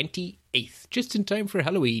the 28th, just in time for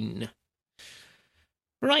Halloween.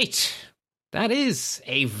 Right. That is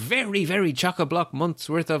a very, very chock-a-block month's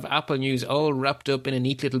worth of Apple news all wrapped up in a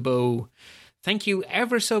neat little bow. Thank you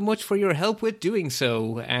ever so much for your help with doing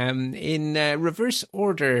so. In reverse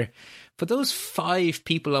order, for those 5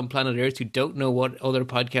 people on planet Earth who don't know what other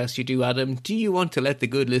podcasts you do, Adam, do you want to let the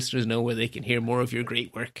good listeners know where they can hear more of your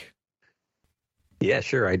great work? Yeah,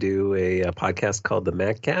 sure. I do a podcast called The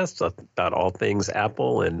Maccast about all things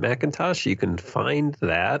Apple and Macintosh. You can find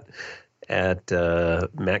that at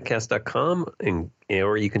maccast.com,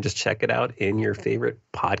 or you can just check it out in your favorite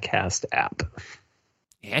podcast app.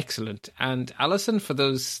 Excellent. And Alison, for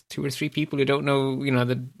those 2 or 3 people who don't know,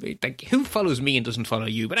 who follows me and doesn't follow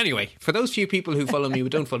you. But anyway, for those few people who follow me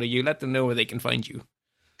but don't follow you, let them know where they can find you.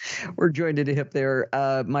 We're joined at a hip there.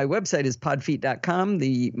 My website is podfeet.com.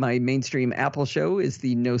 My mainstream Apple show is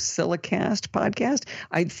the NosillaCast podcast.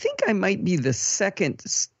 I think I might be the second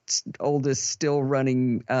oldest still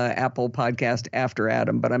running Apple podcast after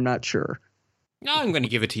Adam, but I'm not sure. No, I'm going to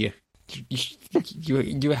give it to you.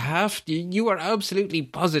 you are absolutely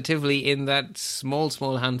positively in that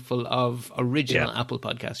small handful of original Apple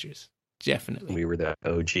podcasters. Definitely. We were the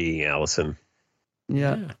OG, Allison.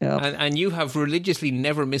 Yeah. And you have religiously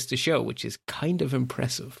never missed a show, which is kind of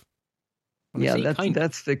impressive.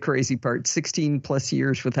 That's the crazy part. 16 plus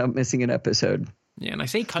years without missing an episode. Yeah, and I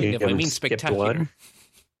say kind of, I mean spectacular. One?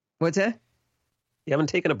 What's that? You haven't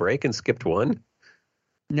taken a break and skipped one?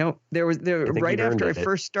 No, there right after I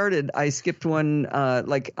first started, I skipped one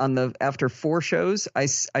after 4 shows, I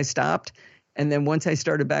stopped. And then once I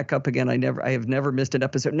started back up again, I have never missed an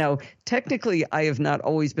episode. Now, technically, I have not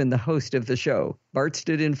always been the host of the show. Bart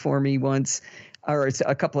stood in for me once, or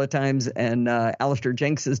a couple of times, and Alistair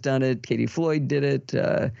Jenks has done it. Katie Floyd did it.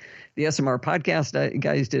 The SMR podcast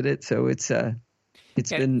guys did it. So it's been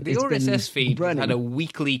the RSS feed running. Had a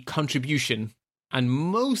weekly contribution, and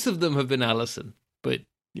most of them have been Allison. But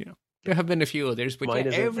there have been a few others. But mine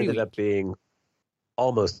has every ended up being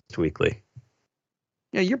almost weekly.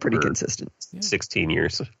 Yeah, you're pretty consistent. 16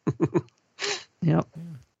 years. Yeah.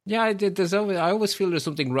 Yeah, I always feel there's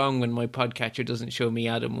something wrong when my podcatcher doesn't show me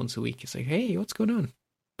Adam once a week. It's like, hey, what's going on?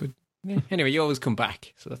 But anyway, you always come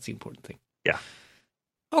back, so that's the important thing. Yeah.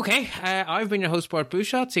 Okay, I've been your host, Bart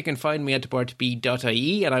Bouchot. You can find me at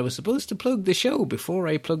bartb.ie, and I was supposed to plug the show before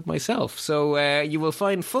I plugged myself. So you will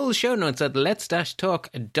find full show notes at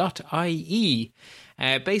lets-talk.ie.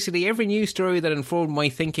 Basically, every news story that informed my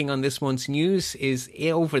thinking on this month's news is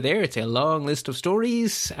over there. It's a long list of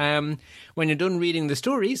stories. When you're done reading the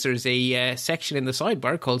stories, there's a section in the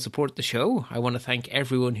sidebar called Support the Show. I want to thank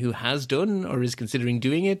everyone who has done or is considering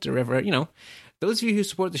doing it or ever, Those of you who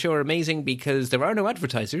support the show are amazing because there are no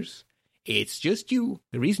advertisers. It's just you.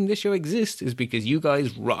 The reason this show exists is because you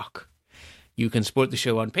guys rock. You can support the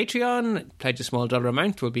show on Patreon. Pledge a small dollar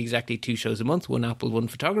amount. Will be exactly 2 shows a month, 1 Apple, 1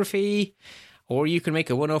 photography. Or you can make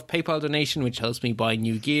a one-off PayPal donation, which helps me buy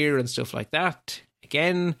new gear and stuff like that.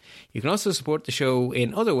 Again, you can also support the show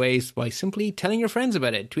in other ways by simply telling your friends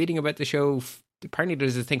about it, tweeting about the show. Apparently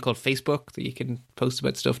there's a thing called Facebook that you can post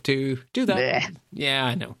about stuff to. Do that. Blech. Yeah,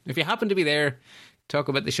 I know. If you happen to be there, talk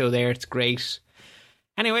about the show there. It's great.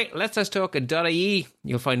 Anyway, lets-talk.ie.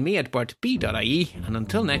 You'll find me at bartb.ie. And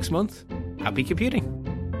until next month, happy computing.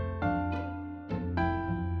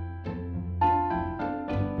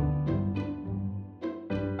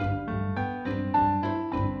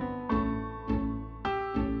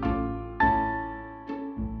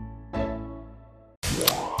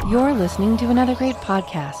 You're listening to another great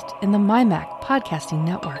podcast in the MyMac Podcasting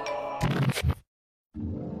Network.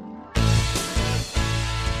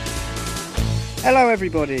 Hello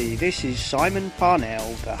everybody, this is Simon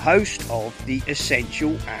Parnell, the host of the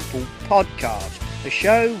Essential Apple Podcast, a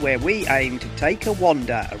show where we aim to take a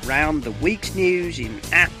wander around the week's news in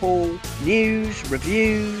Apple, news,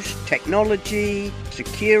 reviews, technology,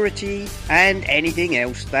 security, and anything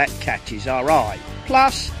else that catches our eye.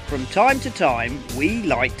 Plus, from time to time, we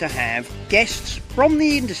like to have guests from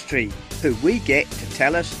the industry who we get to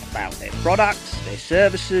tell us about their products, their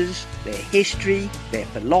services, their history, their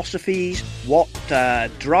philosophies, what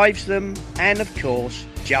drives them, and of course,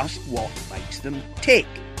 just what makes them tick.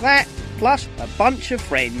 That, plus a bunch of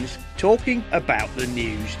friends talking about the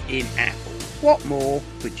news in Apple. What more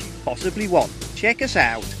could you possibly want? Check us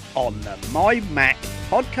out on the My Mac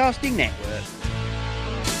Podcasting Network